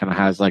Mandan that kind of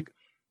has like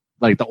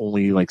the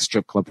only like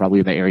strip club probably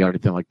in the area or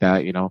anything like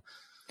that.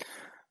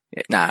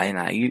 Nah.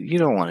 You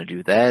don't want to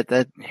do that.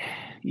 That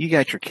you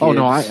got your kids. Oh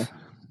no,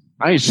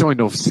 I ain't showing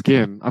no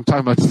skin. I'm talking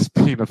about just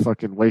being a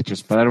fucking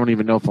waitress, but I don't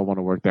even know if I want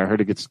to work there. I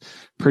heard it gets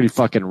pretty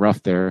fucking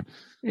rough there.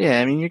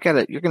 Yeah, I mean, you're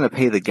gonna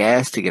pay the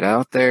gas to get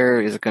out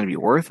there. Is it going to be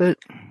worth it?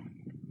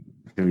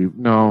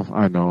 No,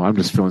 I know. I'm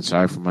just feeling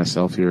sorry for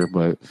myself here,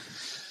 but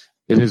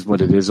it is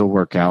what it is. It'll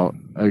work out,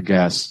 I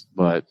guess.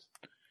 But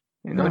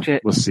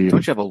we'll see.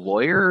 Don't you have a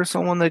lawyer or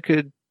someone that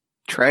could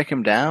track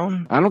him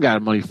down? I don't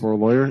got money for a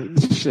lawyer.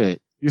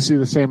 Shit. You see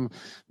the same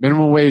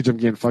minimum wage I'm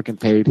getting fucking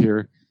paid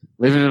here.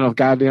 Living in a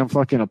goddamn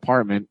fucking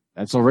apartment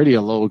that's already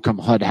a low-income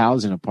HUD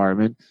housing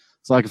apartment.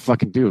 It's all I can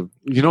fucking do.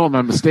 You know what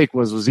my mistake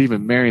was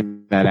even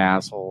marrying that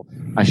asshole.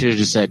 I should have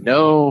just said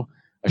no.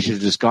 I should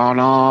have just gone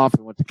off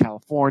and went to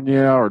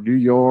California or New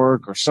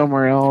York or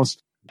somewhere else.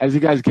 As you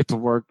guys get to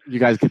work, you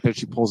guys get there,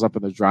 she pulls up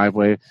in the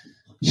driveway.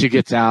 She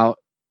gets out,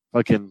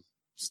 fucking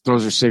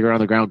throws her cigarette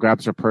on the ground,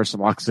 grabs her purse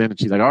and walks in, and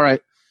she's like, all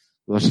right.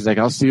 Well, she's like,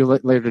 I'll see you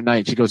later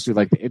tonight. She goes through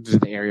like into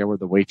the area where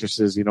the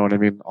waitresses, you know what I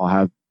mean? All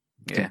have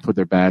put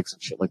their bags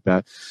and shit like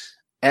that.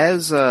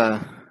 As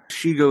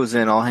she goes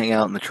in, I'll hang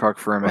out in the truck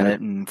for a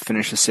minute and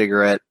finish a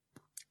cigarette.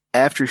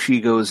 After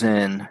she goes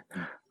in,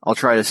 I'll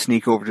try to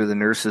sneak over to the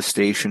nurse's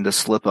station to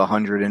slip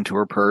 100 into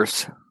her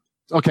purse.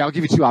 Okay, I'll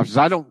give you two options.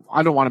 I don't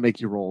want to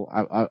make you roll.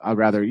 I'd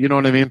rather, you know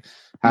what I mean,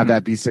 have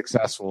that be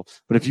successful.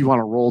 But if you want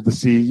to roll to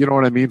see, you know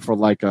what I mean, for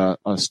like you know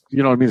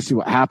what I mean, to see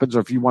what happens, or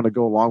if you want to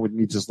go along with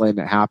me just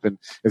letting it happen,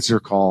 it's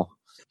your call.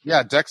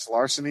 Yeah, Dex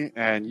larceny,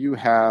 and you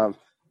have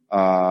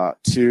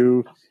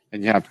 2,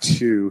 and you have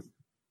 2.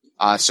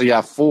 So you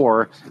have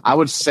 4. I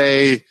would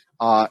say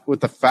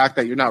with the fact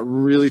that you're not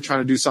really trying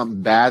to do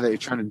something bad, that you're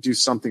trying to do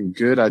something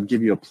good, I'd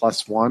give you a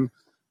 +1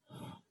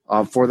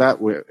 for that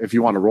if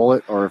you want to roll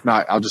it, or if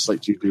not, I'll just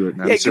let you do it.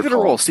 Man. Yeah, give it a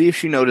roll. See if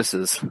she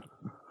notices.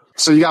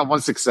 So you got 1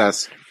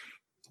 success.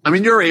 I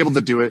mean, you're able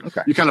to do it.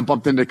 Okay. You kind of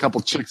bumped into a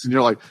couple chicks, and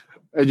you're like,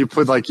 and you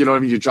put like, you know what I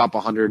mean? You drop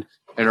 100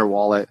 in her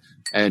wallet,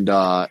 and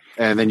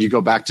then you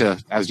go back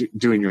to as you're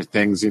doing your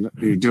things.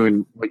 You're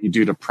doing what you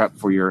do to prep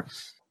for your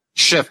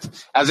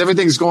shift. As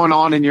everything's going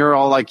on, and you're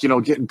all like,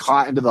 getting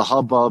caught into the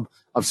hubbub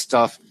of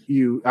stuff.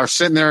 You are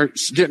sitting there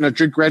getting a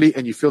drink ready,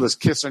 and you feel this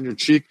kiss on your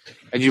cheek,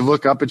 and you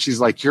look up, and she's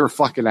like, "You're a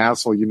fucking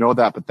asshole. You know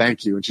that, but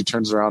thank you." And she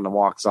turns around and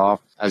walks off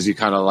as you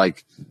kind of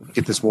like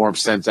get this warm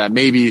sense that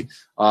maybe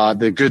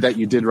the good that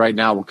you did right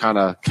now will kind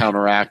of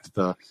counteract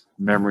the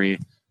memory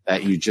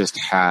that you just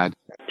had.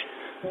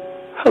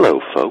 Hello,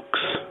 folks.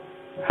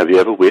 Have you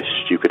ever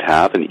wished you could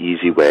have an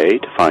easy way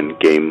to find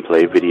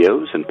gameplay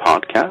videos and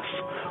podcasts,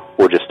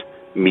 or just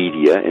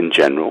media in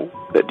general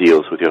that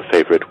deals with your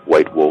favorite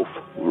White Wolf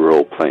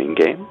role-playing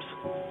games?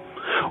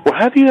 Or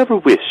have you ever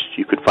wished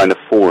you could find a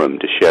forum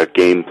to share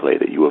gameplay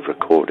that you have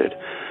recorded,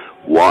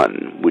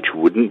 one which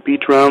wouldn't be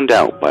drowned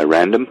out by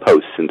random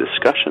posts and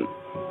discussion,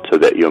 so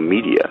that your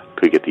media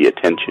could get the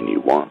attention you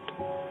want?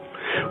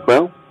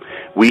 Well,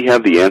 we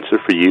have the answer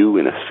for you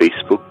in a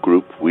Facebook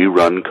group we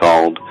run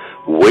called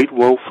White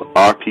Wolf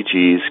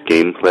RPGs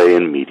Gameplay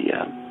and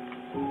Media.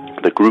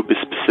 The group is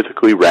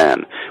specifically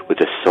ran with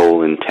the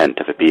sole intent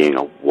of it being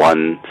a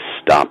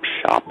one-stop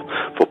shop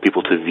for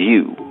people to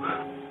view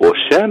or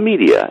share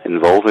media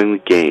involving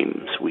the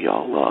games we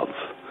all love.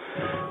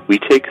 We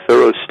take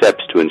thorough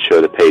steps to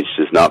ensure the page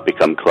does not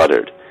become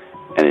cluttered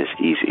and is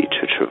easy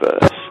to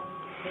traverse.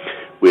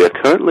 We are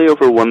currently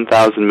over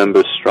 1,000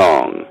 members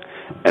strong,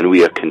 and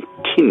we are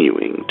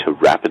continuing to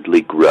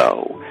rapidly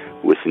grow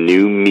with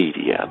new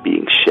media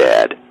being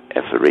shared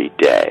every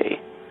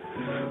day.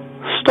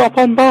 Stop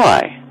on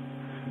by.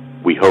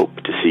 We hope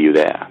to see you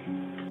there.